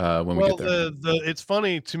notes when we get there. It's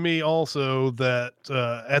funny to me also that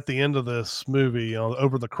at the end of this movie,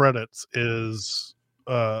 over the credits, is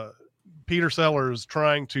Peter Sellers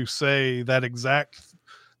trying to say that exact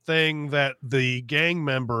thing that the gang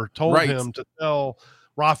member told him to tell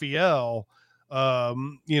Raphael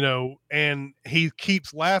and he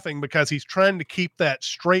keeps laughing because he's trying to keep that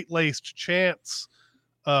straight-laced chants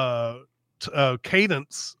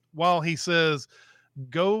cadence while he says,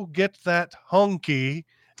 "Go get that honky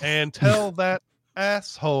and tell that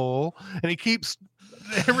asshole," and he keeps,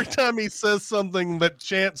 every time he says something that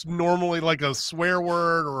chants normally like a swear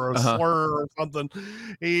word or a slur or something,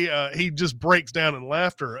 he just breaks down in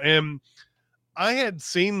laughter. And I had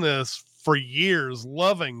seen this for years,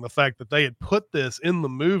 loving the fact that they had put this in the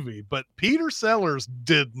movie, but Peter Sellers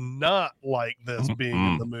did not like this being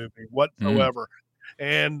in the movie whatsoever.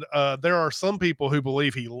 And there are some people who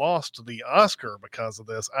believe he lost the Oscar because of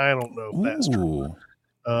this. I don't know if that's true.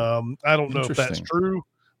 I don't know if that's true,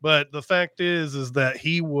 but the fact is that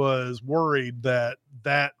he was worried that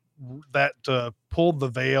pulled the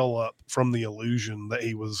veil up from the illusion that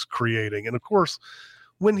he was creating. And of course,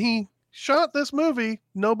 when he shot this movie,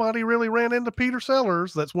 nobody really ran into Peter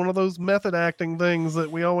Sellers. That's one of those method acting things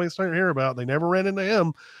that we always hear about. They never ran into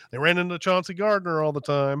him. They ran into Chauncey Gardner all the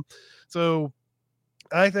time. So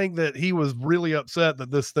I think that he was really upset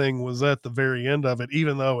that this thing was at the very end of it,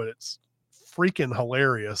 even though it's freaking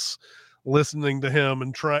hilarious listening to him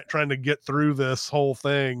and trying to get through this whole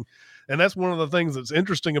thing. And that's one of the things that's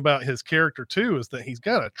interesting about his character too, is that he's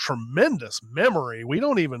got a tremendous memory.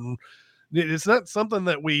 It's not something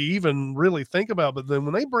that we even really think about, but then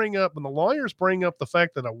when the lawyers bring up the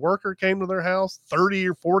fact that a worker came to their house 30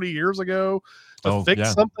 or 40 years ago to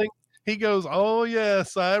fix something, he goes, "Oh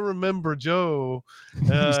yes, I remember Joe.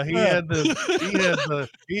 He had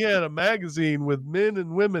a magazine with men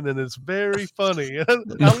and women, and it's very funny." I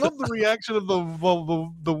love the reaction of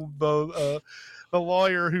the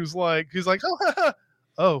lawyer who's like,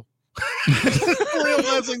 "Oh."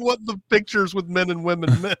 Realizing what the pictures with men and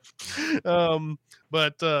women meant.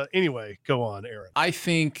 But anyway, go on, Aaron. I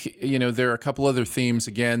think, there are a couple other themes,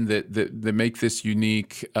 again, that make this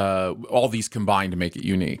unique. All these combine to make it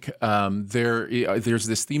unique. There's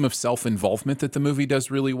this theme of self-involvement that the movie does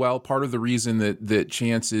really well. Part of the reason that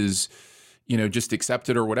Chance is, just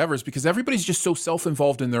accepted or whatever is because everybody's just so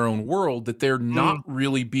self-involved in their own world that they're not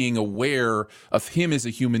really being aware of him as a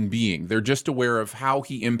human being. They're just aware of how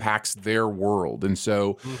he impacts their world. And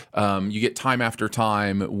so you get time after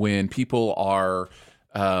time when people are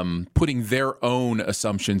putting their own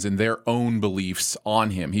assumptions and their own beliefs on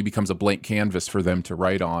him. He becomes a blank canvas for them to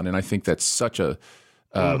write on. And I think that's such a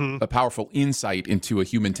powerful insight into a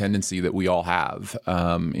human tendency that we all have.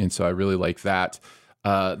 And so I really like that.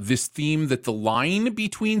 This theme that the line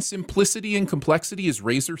between simplicity and complexity is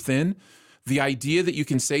razor thin. The idea that you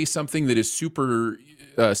can say something that is super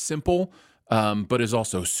simple, but is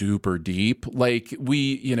also super deep. Like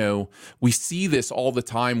we see this all the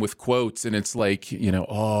time with quotes, and it's like,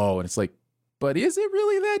 and it's like, but is it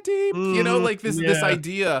really that deep? Like this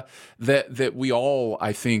idea that we all,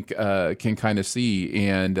 I think, can kind of see.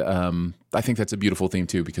 And I think that's a beautiful theme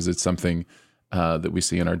too, because it's something that we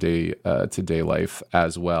see in our day-to-day life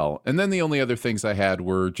as well. And then the only other things I had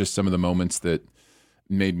were just some of the moments that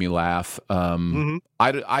made me laugh. The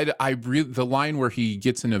line where he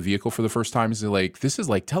gets in a vehicle for the first time is like, "This is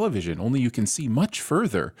like television, only you can see much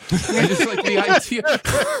further." I just like the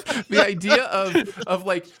idea of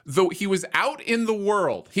like, though he was out in the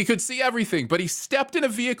world, he could see everything, but he stepped in a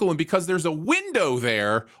vehicle, and because there's a window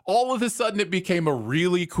there, all of a sudden it became a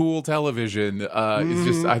really cool television. It's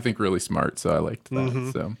just, I think, really smart. So I liked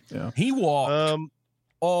that. So yeah, he walked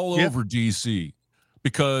all over DC.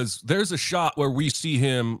 Because there's a shot where we see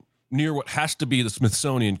him near what has to be the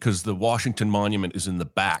Smithsonian, because the Washington Monument is in the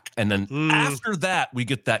back. And then after that, we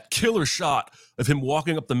get that killer shot of him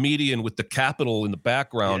walking up the median with the Capitol in the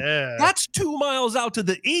background. Yeah. That's 2 miles out to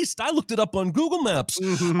the east. I looked it up on Google Maps.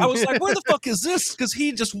 I was like, where the fuck is this? Because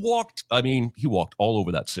he just walked. He walked all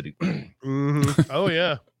over that city. Oh,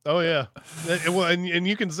 yeah. Oh, yeah. Well, and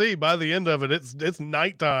you can see by the end of it, it's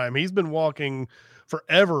nighttime. He's been walking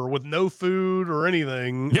forever with no food or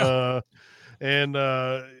anything. But I'm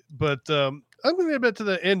going to get back to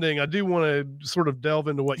the ending. I do want to sort of delve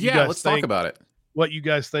into what you guys let's talk about it. What you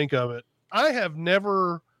guys think of it. I had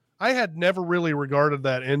never really regarded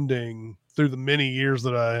that ending through the many years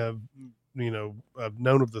that I have, I've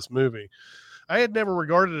known of this movie. I had never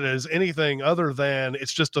regarded it as anything other than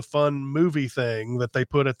it's just a fun movie thing that they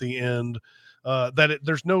put at the end.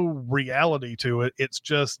 There's no reality to it. It's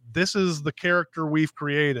just, this is the character we've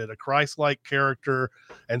created, a Christ-like character.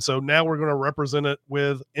 And so now we're going to represent it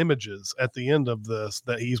with images at the end of this,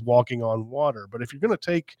 that he's walking on water. But if you're going to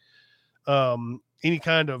take any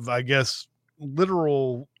kind of, I guess,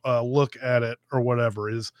 literal look at it or whatever,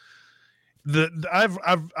 is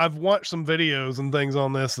I've watched some videos and things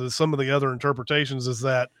on this. Some of the other interpretations is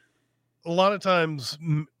that a lot of times,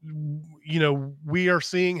 we are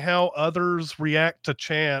seeing how others react to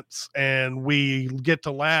chance, and we get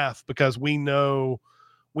to laugh because we know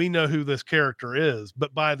who this character is.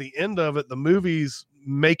 But by the end of it, the movie's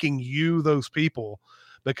making you those people,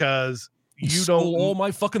 because you don't all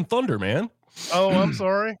my fucking thunder, man. Oh, I'm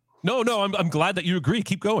sorry. No, I'm glad that you agree.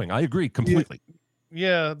 Keep going. I agree completely.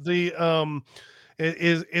 Yeah. The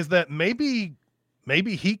is that maybe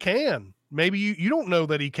he can. Maybe you don't know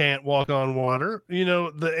that he can't walk on water,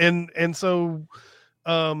 and so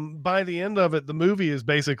by the end of it, the movie is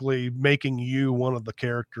basically making you one of the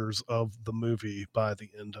characters of the movie by the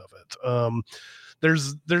end of it.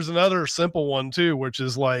 There's another simple one too, which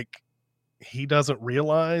is like, he doesn't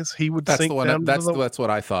realize he would sink down. That's what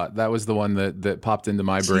I thought. That was the one that popped into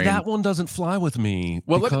my brain. That one doesn't fly with me.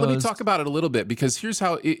 Well, let me talk about it a little bit, because here's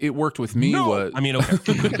how it worked with me. Okay.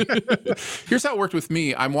 Here's how it worked with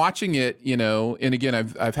me. I'm watching it, and again,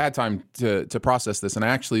 I've had time to process this, and I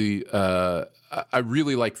actually I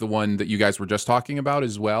really like the one that you guys were just talking about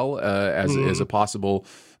as well, as a possible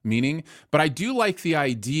meaning. But I do like the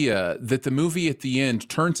idea that the movie at the end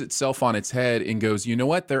turns itself on its head and goes, you know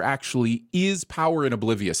what? There actually is power in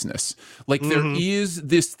obliviousness. Like there is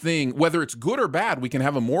this thing, whether it's good or bad, we can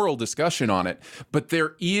have a moral discussion on it, but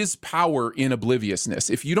there is power in obliviousness.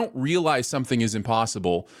 If you don't realize something is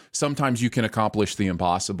impossible, sometimes you can accomplish the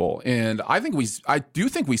impossible. And I do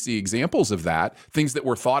think we see examples of that, things that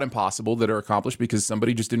were thought impossible that are accomplished because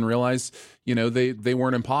somebody just didn't realize, they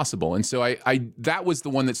weren't impossible. And so that was the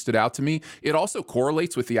one that stood out to me. It also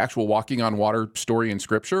correlates with the actual walking on water story in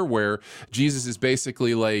scripture, where Jesus is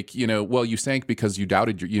basically like, well, you sank because you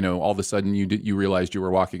doubted all of a sudden you realized you were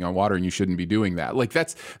walking on water and you shouldn't be doing that. Like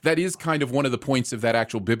that is kind of one of the points of that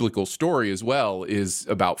actual biblical story as well, is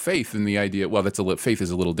about faith, and the idea, well, faith is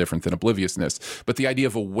a little different than obliviousness, but the idea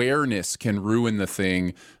of awareness can ruin the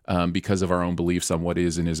thing because of our own beliefs on what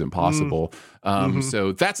is and isn't possible.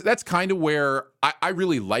 So that's kind of where I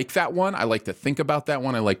really like that one. I like to think about that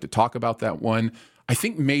one. I like to talk about that one. I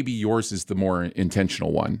think maybe yours is the more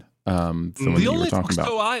intentional one. The one that you were talking about.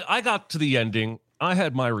 So I got to the ending. I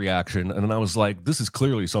had my reaction, and I was like, this is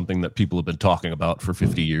clearly something that people have been talking about for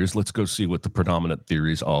 50 years. Let's go see what the predominant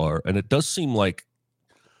theories are. And it does seem like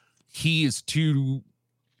he is too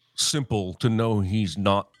simple to know he's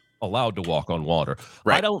not allowed to walk on water.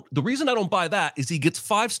 Right. The reason I don't buy that is he gets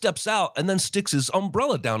 5 steps out and then sticks his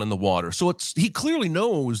umbrella down in the water. So he clearly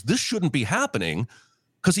knows this shouldn't be happening,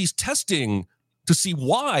 because he's testing to see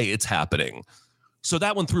why it's happening. So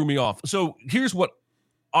that one threw me off. So here's what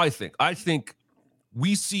I think. I think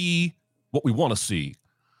we see what we want to see,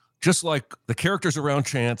 just like the characters around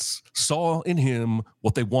Chance saw in him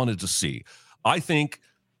what they wanted to see. I think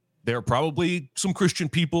there are probably some Christian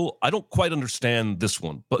people, I don't quite understand this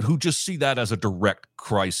one, but who just see that as a direct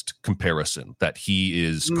Christ comparison, that he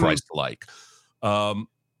is Christ-like.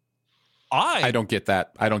 I don't get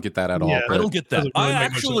that. I don't get that at all. I don't get that. I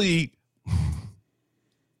actually,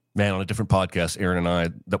 man, on a different podcast, Aaron and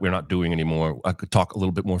I, that we're not doing anymore, I could talk a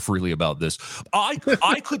little bit more freely about this. I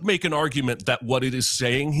could make an argument that what it is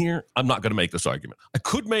saying here, I'm not going to make this argument. I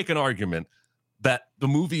could make an argument that the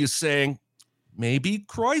movie is saying, maybe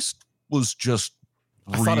Christ was just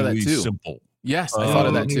really simple. Yes, I thought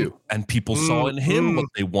of that too. And people saw in him what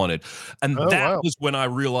they wanted. And was when I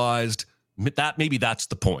realized that maybe that's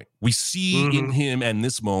the point. We see in him and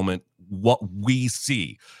this moment what we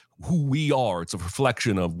see, who we are. It's a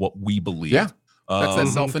reflection of what we believe. Yeah, that's that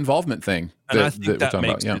self-involvement thing. And I think that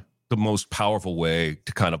makes it the most powerful way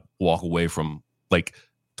to kind of walk away from, like,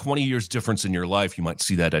 20 years difference in your life. You might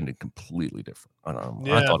see that ending completely different. I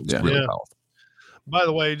thought it was really powerful. By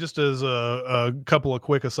the way, just as a couple of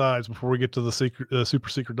quick asides before we get to the super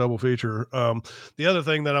secret double feature, the other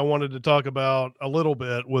thing that I wanted to talk about a little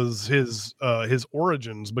bit was his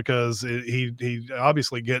origins, because he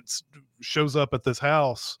obviously shows up at this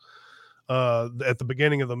house at the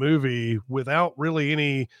beginning of the movie without really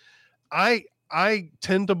any. I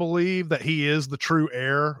tend to believe that he is the true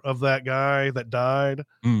heir of that guy that died.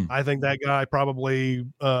 I think that guy probably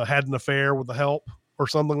had an affair with the help or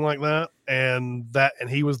something like that, and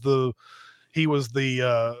he was the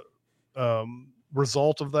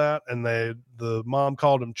result of that. And the mom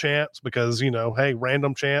called him Chance because, hey,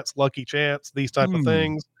 random chance, lucky chance, these type of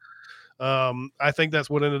things. I think that's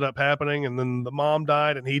what ended up happening. And then the mom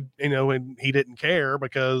died, and he didn't care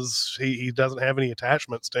because he doesn't have any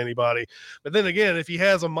attachments to anybody. But then again, if he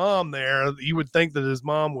has a mom there, you would think that his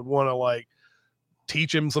mom would want to, like,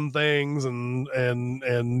 teach him some things and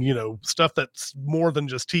stuff that's more than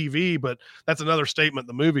just TV. But that's another statement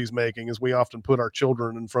the movie's making, is we often put our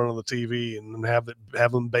children in front of the TV and have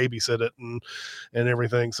them babysit it and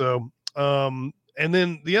everything. So And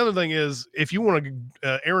then the other thing is, if you want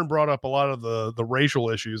to, Aaron brought up a lot of the racial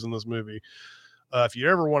issues in this movie. If you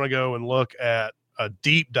ever want to go and look at a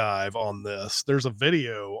deep dive on this, there's a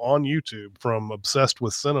video on YouTube from Obsessed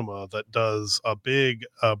with Cinema that does a big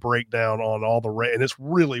breakdown on all and it's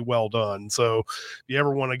really well done. So if you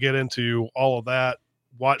ever want to get into all of that,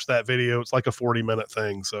 watch that video. It's like a 40-minute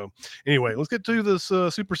thing. So anyway, let's get to this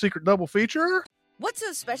super secret double feature. What's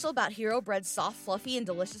so special about Hero Bread's soft, fluffy, and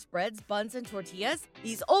delicious breads, buns, and tortillas?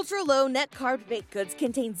 These ultra-low net-carb baked goods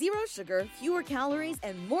contain zero sugar, fewer calories,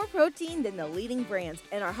 and more protein than the leading brands,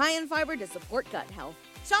 and are high in fiber to support gut health.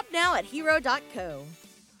 Shop now at hero.co.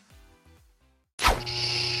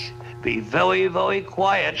 Be very, very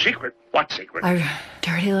quiet. Secret? What secret? Our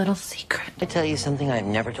dirty little secret. I tell you something I've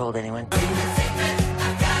never told anyone.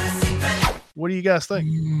 What do you guys think?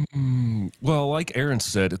 Well, like Aaron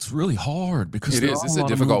said, it's really hard because it's a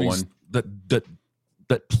difficult one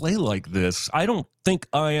that play like this. I don't think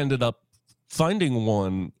I ended up finding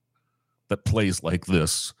one that plays like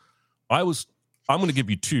this. I'm going to give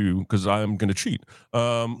you two because I'm going to cheat.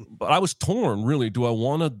 But I was torn, really. Do I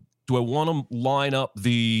want to line up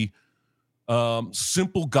the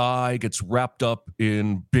simple guy gets wrapped up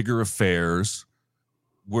in bigger affairs,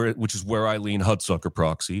 which is where I lean Hudsucker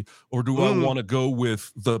Proxy, or do I want to go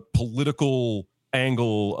with the political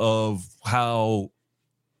angle of how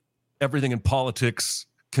everything in politics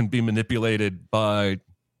can be manipulated by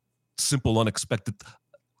simple, unexpected?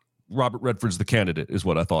 Robert Redford's The Candidate is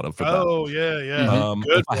what I thought of for that. Oh, yeah.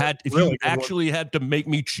 If you actually had to make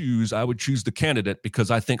me choose, I would choose The Candidate because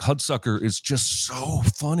I think Hudsucker is just so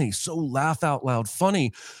funny, so laugh out loud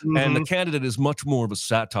funny. Mm-hmm. And The Candidate is much more of a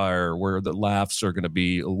satire where the laughs are going to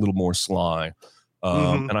be a little more sly.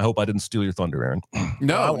 And I hope I didn't steal your thunder, Aaron.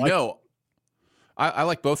 No. I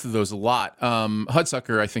like both of those a lot.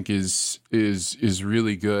 Hudsucker, I think, is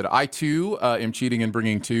really good. I too am cheating and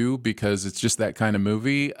bringing two because it's just that kind of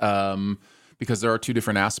movie. Because there are two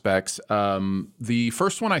different aspects. The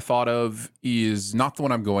first one I thought of is not the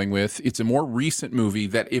one I'm going with. It's a more recent movie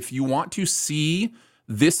that if you want to see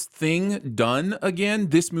this thing done again,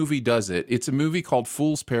 this movie does it. It's a movie called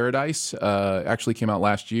Fool's Paradise. Actually came out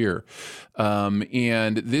last year.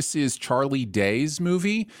 And this is Charlie Day's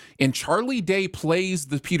movie. And Charlie Day plays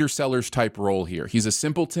the Peter Sellers type role here. He's a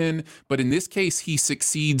simpleton, but in this case, he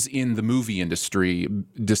succeeds in the movie industry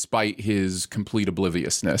despite his complete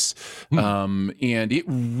obliviousness. And it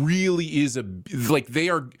really is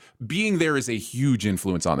being there is a huge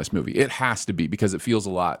influence on this movie. It has to be because it feels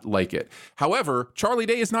a lot like it. However, Charlie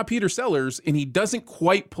Day is not Peter Sellers, and he doesn't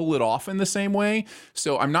quite pull it off in the same way.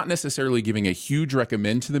 So I'm not necessarily giving a huge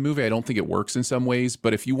recommend to the movie. I don't think it works in some ways,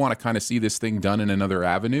 but if you want to kind of see this thing done in another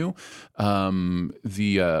avenue,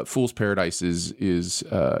 the Fool's Paradise is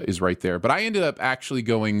right there. But I ended up actually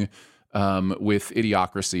going with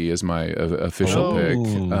Idiocracy as my official pick.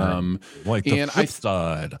 Like the flip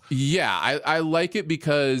side. Yeah, I like it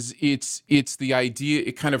because it's the idea.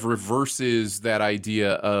 It kind of reverses that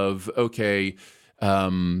idea of, okay,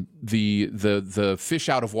 the fish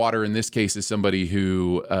out of water in this case is somebody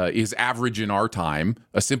who is average in our time,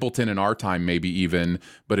 a simpleton in our time, maybe even,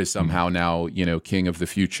 but is somehow now, king of the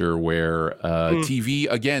future where TV,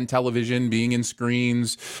 again, television, being in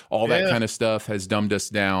screens, all that kind of stuff has dumbed us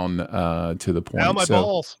down to the point. Ow, my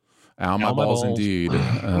balls. Ow, my balls indeed.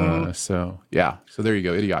 So there you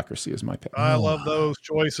go. Idiocracy is my pick. I love those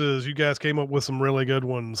choices. You guys came up with some really good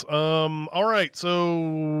ones. All right.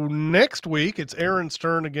 So next week it's Aaron's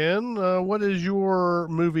turn again. What is your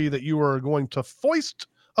movie that you are going to foist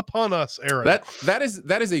upon us, Aaron? That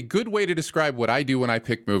is a good way to describe what I do when I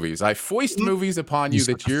pick movies. I foist movies upon you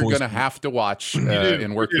that you're going to have to watch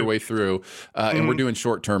and work your way through. And we're doing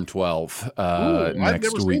Short Term 12 next I've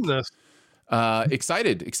never week. Seen this.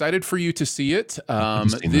 Excited for you to see it.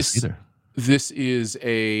 This is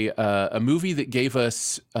a movie that gave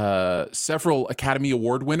us several Academy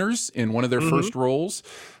Award winners in one of their first roles.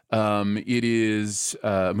 It is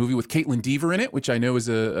a movie with Caitlin Dever in it, which I know is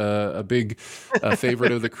a big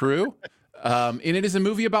favorite of the crew. And it is a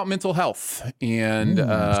movie about mental health. And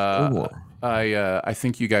I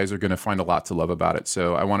think you guys are going to find a lot to love about it.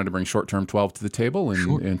 So I wanted to bring Short Term 12 to the table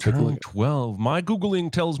and take a look. 12. My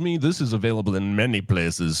Googling tells me this is available in many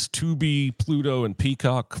places. Tubi, Pluto, and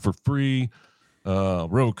Peacock for free.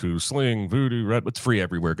 Roku, Sling, Vudu, Red. It's free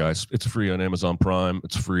everywhere, guys. It's free on Amazon Prime.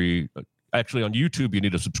 It's free. Actually, on YouTube, you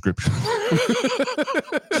need a subscription.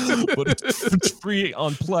 But it's free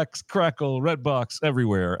on Plex, Crackle, Redbox,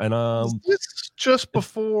 everywhere. And is this just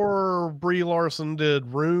before Brie Larson did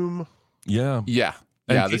Room? Yeah.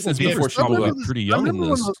 This is before she blew up. Pretty young in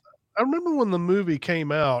this. I remember when the movie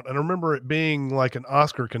came out, and I remember it being like an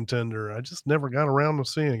Oscar contender. I just never got around to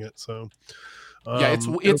seeing it. So, yeah,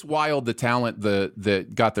 it's wild the talent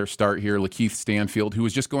that got their start here. Lakeith Stanfield, who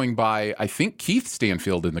was just going by, I think, Keith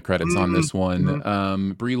Stanfield in the credits on this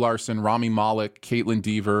one. Brie Larson, Rami Malek, Caitlin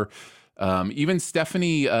Dever, even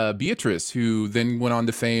Stephanie Beatrice, who then went on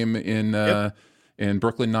to fame in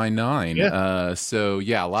Brooklyn Nine-Nine. Yeah. So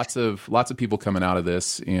yeah, lots of people coming out of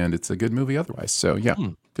this, and it's a good movie otherwise. So yeah,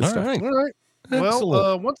 good stuff. All right.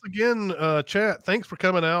 Well, once again, chat, thanks for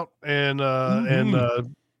coming out and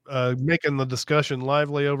making the discussion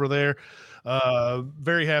lively over there.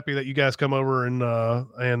 Very happy that you guys come over and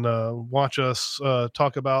watch us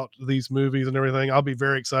talk about these movies and everything. I'll be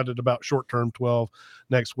very excited about Short Term 12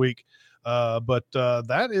 next week. But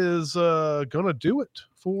that is going to do it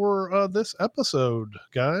for this episode,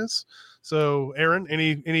 guys. So, Aaron,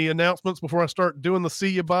 any announcements before I start doing the see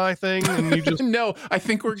you bye thing? And you just No, I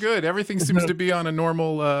think we're good. Everything seems to be on a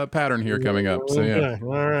normal pattern here coming up. So yeah. Okay.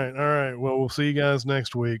 All right. Well, we'll see you guys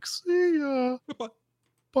next week. See ya. Bye.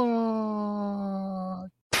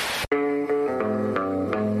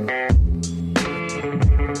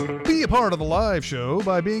 Be a part of the live show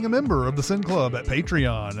by being a member of the Sin Club at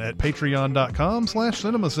Patreon at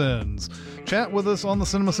patreon.com/cinemasins. Chat with us on the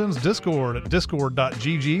CinemaSins Discord at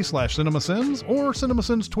discord.gg/cinemasins or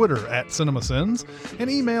CinemaSins Twitter at CinemaSins, and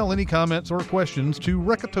email any comments or questions to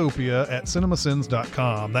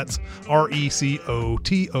recotopia@cinemasins.com. That's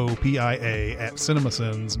RECOTOPIA at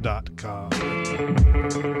cinemasins.com.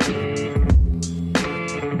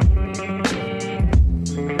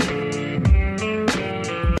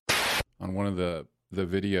 On one of the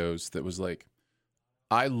videos that was like,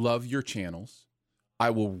 I love your channels. I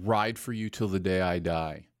will ride for you till the day I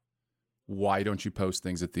die. Why don't you post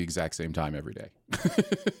things at the exact same time every day?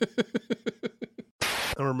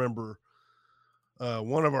 I remember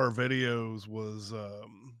one of our videos was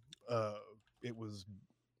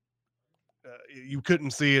you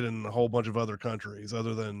couldn't see it in a whole bunch of other countries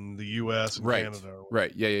other than the US and Canada.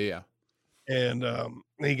 Right. Yeah. And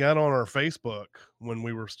he got on our Facebook when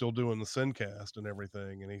we were still doing the Sincast and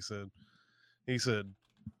everything, and he said,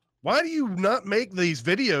 why do you not make these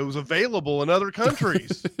videos available in other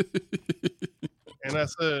countries? And I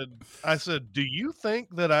said, do you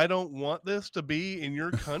think that I don't want this to be in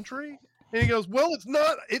your country? And he goes, well, it's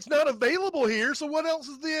not available here. So what else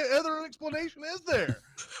is the other explanation is there?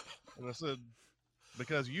 And I said,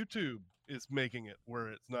 because YouTube is making it where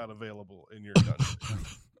it's not available in your country.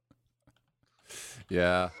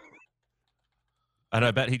 Yeah. And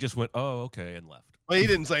I bet he just went, oh, okay, and left. Well, he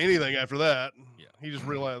didn't say anything after that. Yeah. He just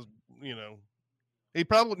realized, he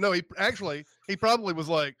probably was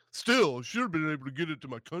like, still, should have been able to get it to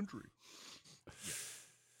my country.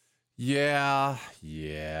 Yeah.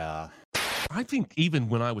 I think even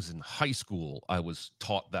when I was in high school, I was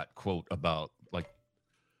taught that quote about like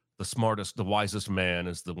the wisest man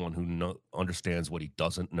is the one who understands what he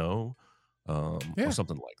doesn't know. Or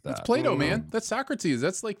something like that. That's Plato, man. That's Socrates.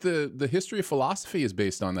 That's like the history of philosophy is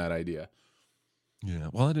based on that idea. Yeah.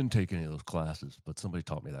 Well, I didn't take any of those classes, but somebody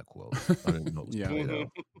taught me that quote. I didn't know it was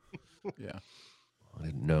Plato. Yeah. I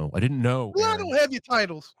didn't know. Well, I don't have your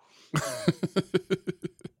titles.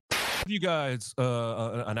 You guys,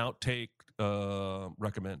 an outtake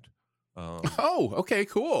recommend. Okay,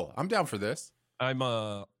 cool. I'm down for this. I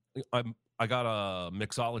got a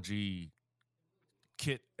mixology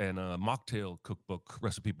kit and a mocktail cookbook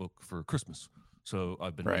recipe book for Christmas. So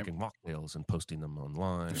I've been making mocktails and posting them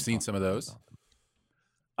online. I've seen some of those.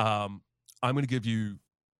 I'm going to give you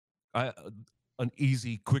an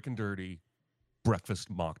easy, quick and dirty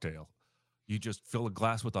breakfast mocktail. You just fill a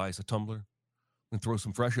glass with ice, a tumbler, and throw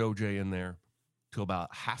some fresh OJ in there to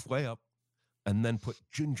about halfway up, and then put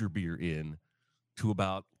ginger beer in to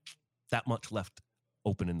about that much left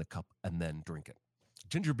open in the cup, and then drink it.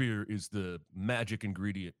 Ginger beer is the magic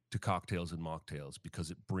ingredient to cocktails and mocktails because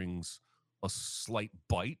it brings a slight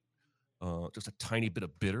bite, just a tiny bit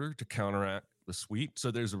of bitter to counteract the sweet.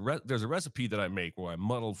 So there's a recipe that I make where I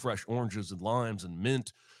muddle fresh oranges and limes and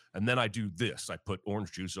mint, and then I do this. I put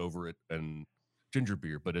orange juice over it and ginger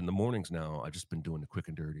beer. But in the mornings now, I've just been doing the quick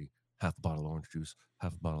and dirty: half a bottle of orange juice,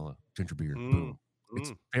 half a bottle of ginger beer. Boom.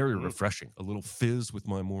 It's very refreshing. A little fizz with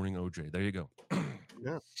my morning OJ. There you go.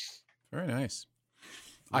 Yeah. Very nice.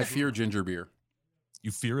 I fear ginger beer.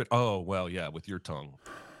 You fear it? Oh, well, yeah, with your tongue.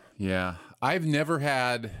 Yeah. I have never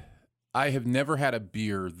had a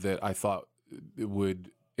beer that I thought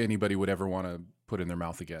anybody would ever want to put in their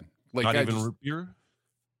mouth again. Like not even root beer?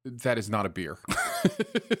 That is not a beer.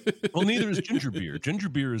 Well, neither is ginger beer. Ginger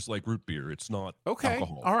beer is like root beer. It's not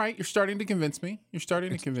alcohol. All right. You're starting to convince me. It's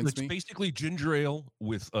basically ginger ale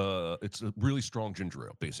with it's a really strong ginger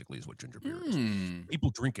ale, basically, is what ginger beer is.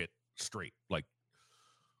 People drink it straight, like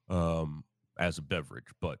as a beverage,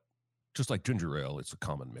 but just like ginger ale, it's a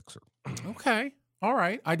common mixer. Okay. All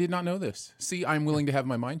right. I did not know this. See, I'm willing to have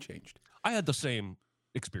my mind changed. I had the same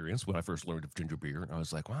experience when I first learned of ginger beer. I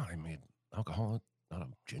was like, wow, I made alcohol out of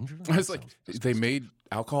ginger? I was like, they made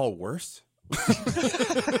alcohol worse?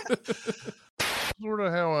 Sort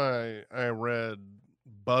of how I read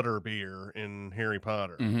butter beer in Harry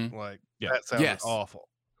Potter. Like, that sounded awful.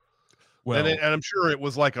 Well, and I'm sure it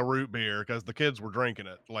was like a root beer because the kids were drinking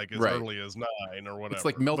it like as early as 9 or whatever. It's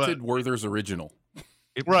like melted Werther's Original.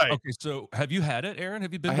 Right. Okay, so have you had it, Aaron?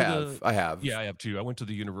 Have you been I have. Yeah, I have too. I went to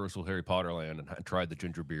the Universal Harry Potter Land and tried the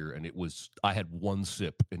ginger beer, and I had one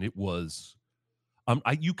sip, and it was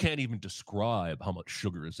you can't even describe how much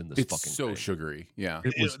sugar is in this fucking thing. It's so sugary. Yeah.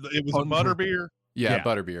 It was a butter beer? Yeah,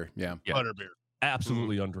 butter beer. Yeah. Butter beer.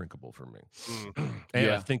 Absolutely undrinkable for me.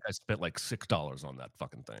 And I think I spent like $6 on that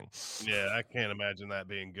fucking thing. Yeah, I can't imagine that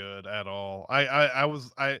being good at all.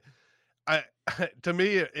 To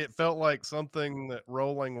me, it felt like something that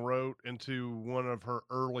Rowling wrote into one of her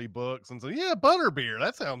early books and said, yeah, butterbeer,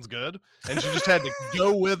 that sounds good. And she just had to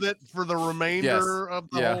go with it for the remainder of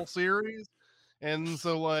the whole series. And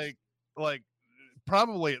so like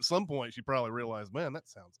probably at some point she probably realized, man, that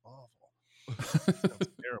sounds awful. That sounds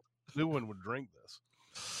terrible. No one would drink this.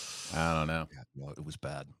 I don't know. Yeah, no, it was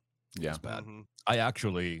bad. Yeah. It was bad.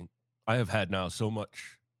 I have had now so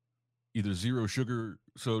much either zero sugar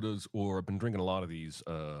sodas, or I've been drinking a lot of these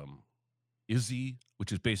Izzy,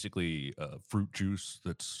 which is basically fruit juice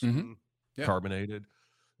that's carbonated.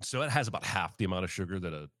 So it has about half the amount of sugar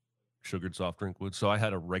that a sugared soft drink would. So I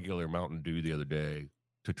had a regular Mountain Dew the other day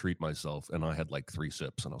to treat myself, and I had like 3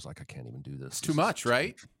 sips, and I was like, I can't even do this. It's too much,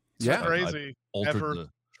 right? Yeah, crazy. After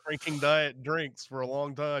drinking diet drinks for a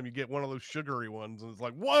long time, you get one of those sugary ones, and it's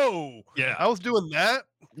like, whoa, yeah, I was doing that.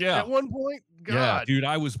 Yeah, at one point, God, yeah, dude,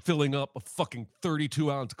 I was filling up a fucking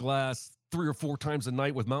 32-ounce glass 3 or 4 times a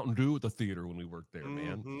night with Mountain Dew at the theater when we worked there,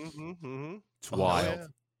 man. It's wild. Yeah.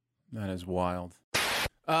 That is wild.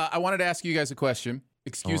 I wanted to ask you guys a question.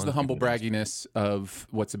 Excuse the humble bragginess of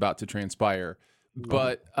what's about to transpire.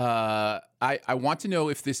 But I want to know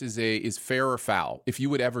if this is fair or foul, if you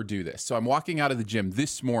would ever do this. So I'm walking out of the gym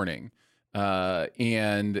this morning,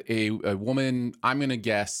 and a woman, I'm going to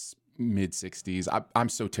guess mid-60s, I'm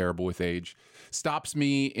so terrible with age, stops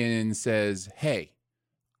me and says, hey,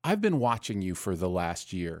 I've been watching you for the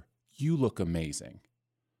last year. You look amazing.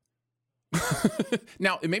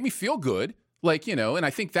 Now, it made me feel good, and I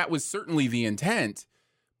think that was certainly the intent.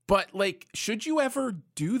 But should you ever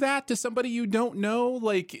do that to somebody you don't know?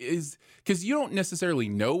 Because you don't necessarily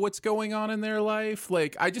know what's going on in their life.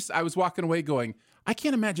 I was walking away going, I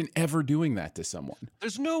can't imagine ever doing that to someone.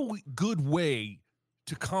 There's no good way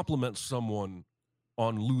to compliment someone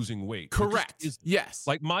on losing weight. Correct. Yes.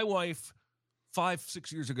 Like my wife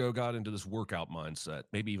 5-6 years ago got into this workout mindset,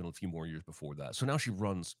 maybe even a few more years before that. So now she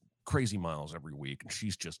runs crazy miles every week, and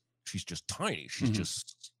she's just tiny. She's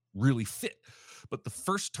just really fit. But the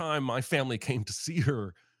first time my family came to see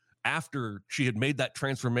her after she had made that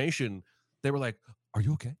transformation, they were like, are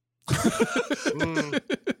you okay?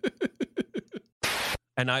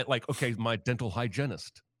 And okay, my dental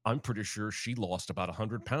hygienist, I'm pretty sure she lost about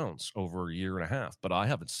 100 pounds over a year and a half, but I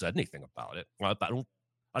haven't said anything about it.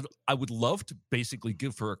 I would love to basically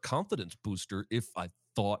give her a confidence booster if I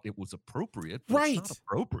thought it was appropriate. But right. It's not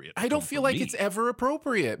appropriate. I don't feel like it's ever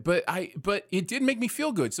appropriate, but it did make me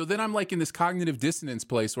feel good. So then I'm in this cognitive dissonance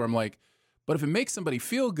place where I'm like, but if it makes somebody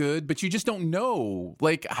feel good, but you just don't know,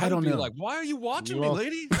 I don't know. Why are you watching me,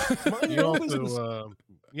 lady?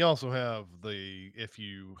 You also have if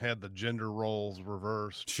you had the gender roles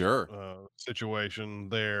reversed, situation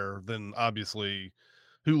there, then obviously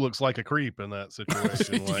who looks like a creep in that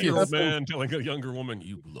situation? You're a man telling a younger woman,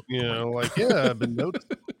 you look great. I've been noticing.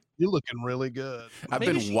 You're looking really good. I've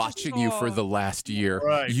been watching you for the last year.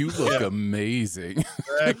 Right. You look amazing.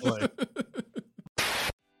 Exactly.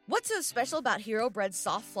 What's so special about Hero Bread's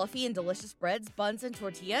soft, fluffy, and delicious breads, buns, and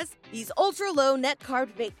tortillas? These ultra-low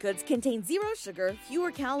net-carb baked goods contain 0 sugar,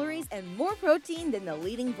 fewer calories, and more protein than the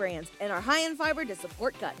leading brands, and are high in fiber to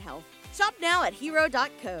support gut health. Shop now at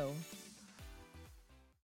Hero.co.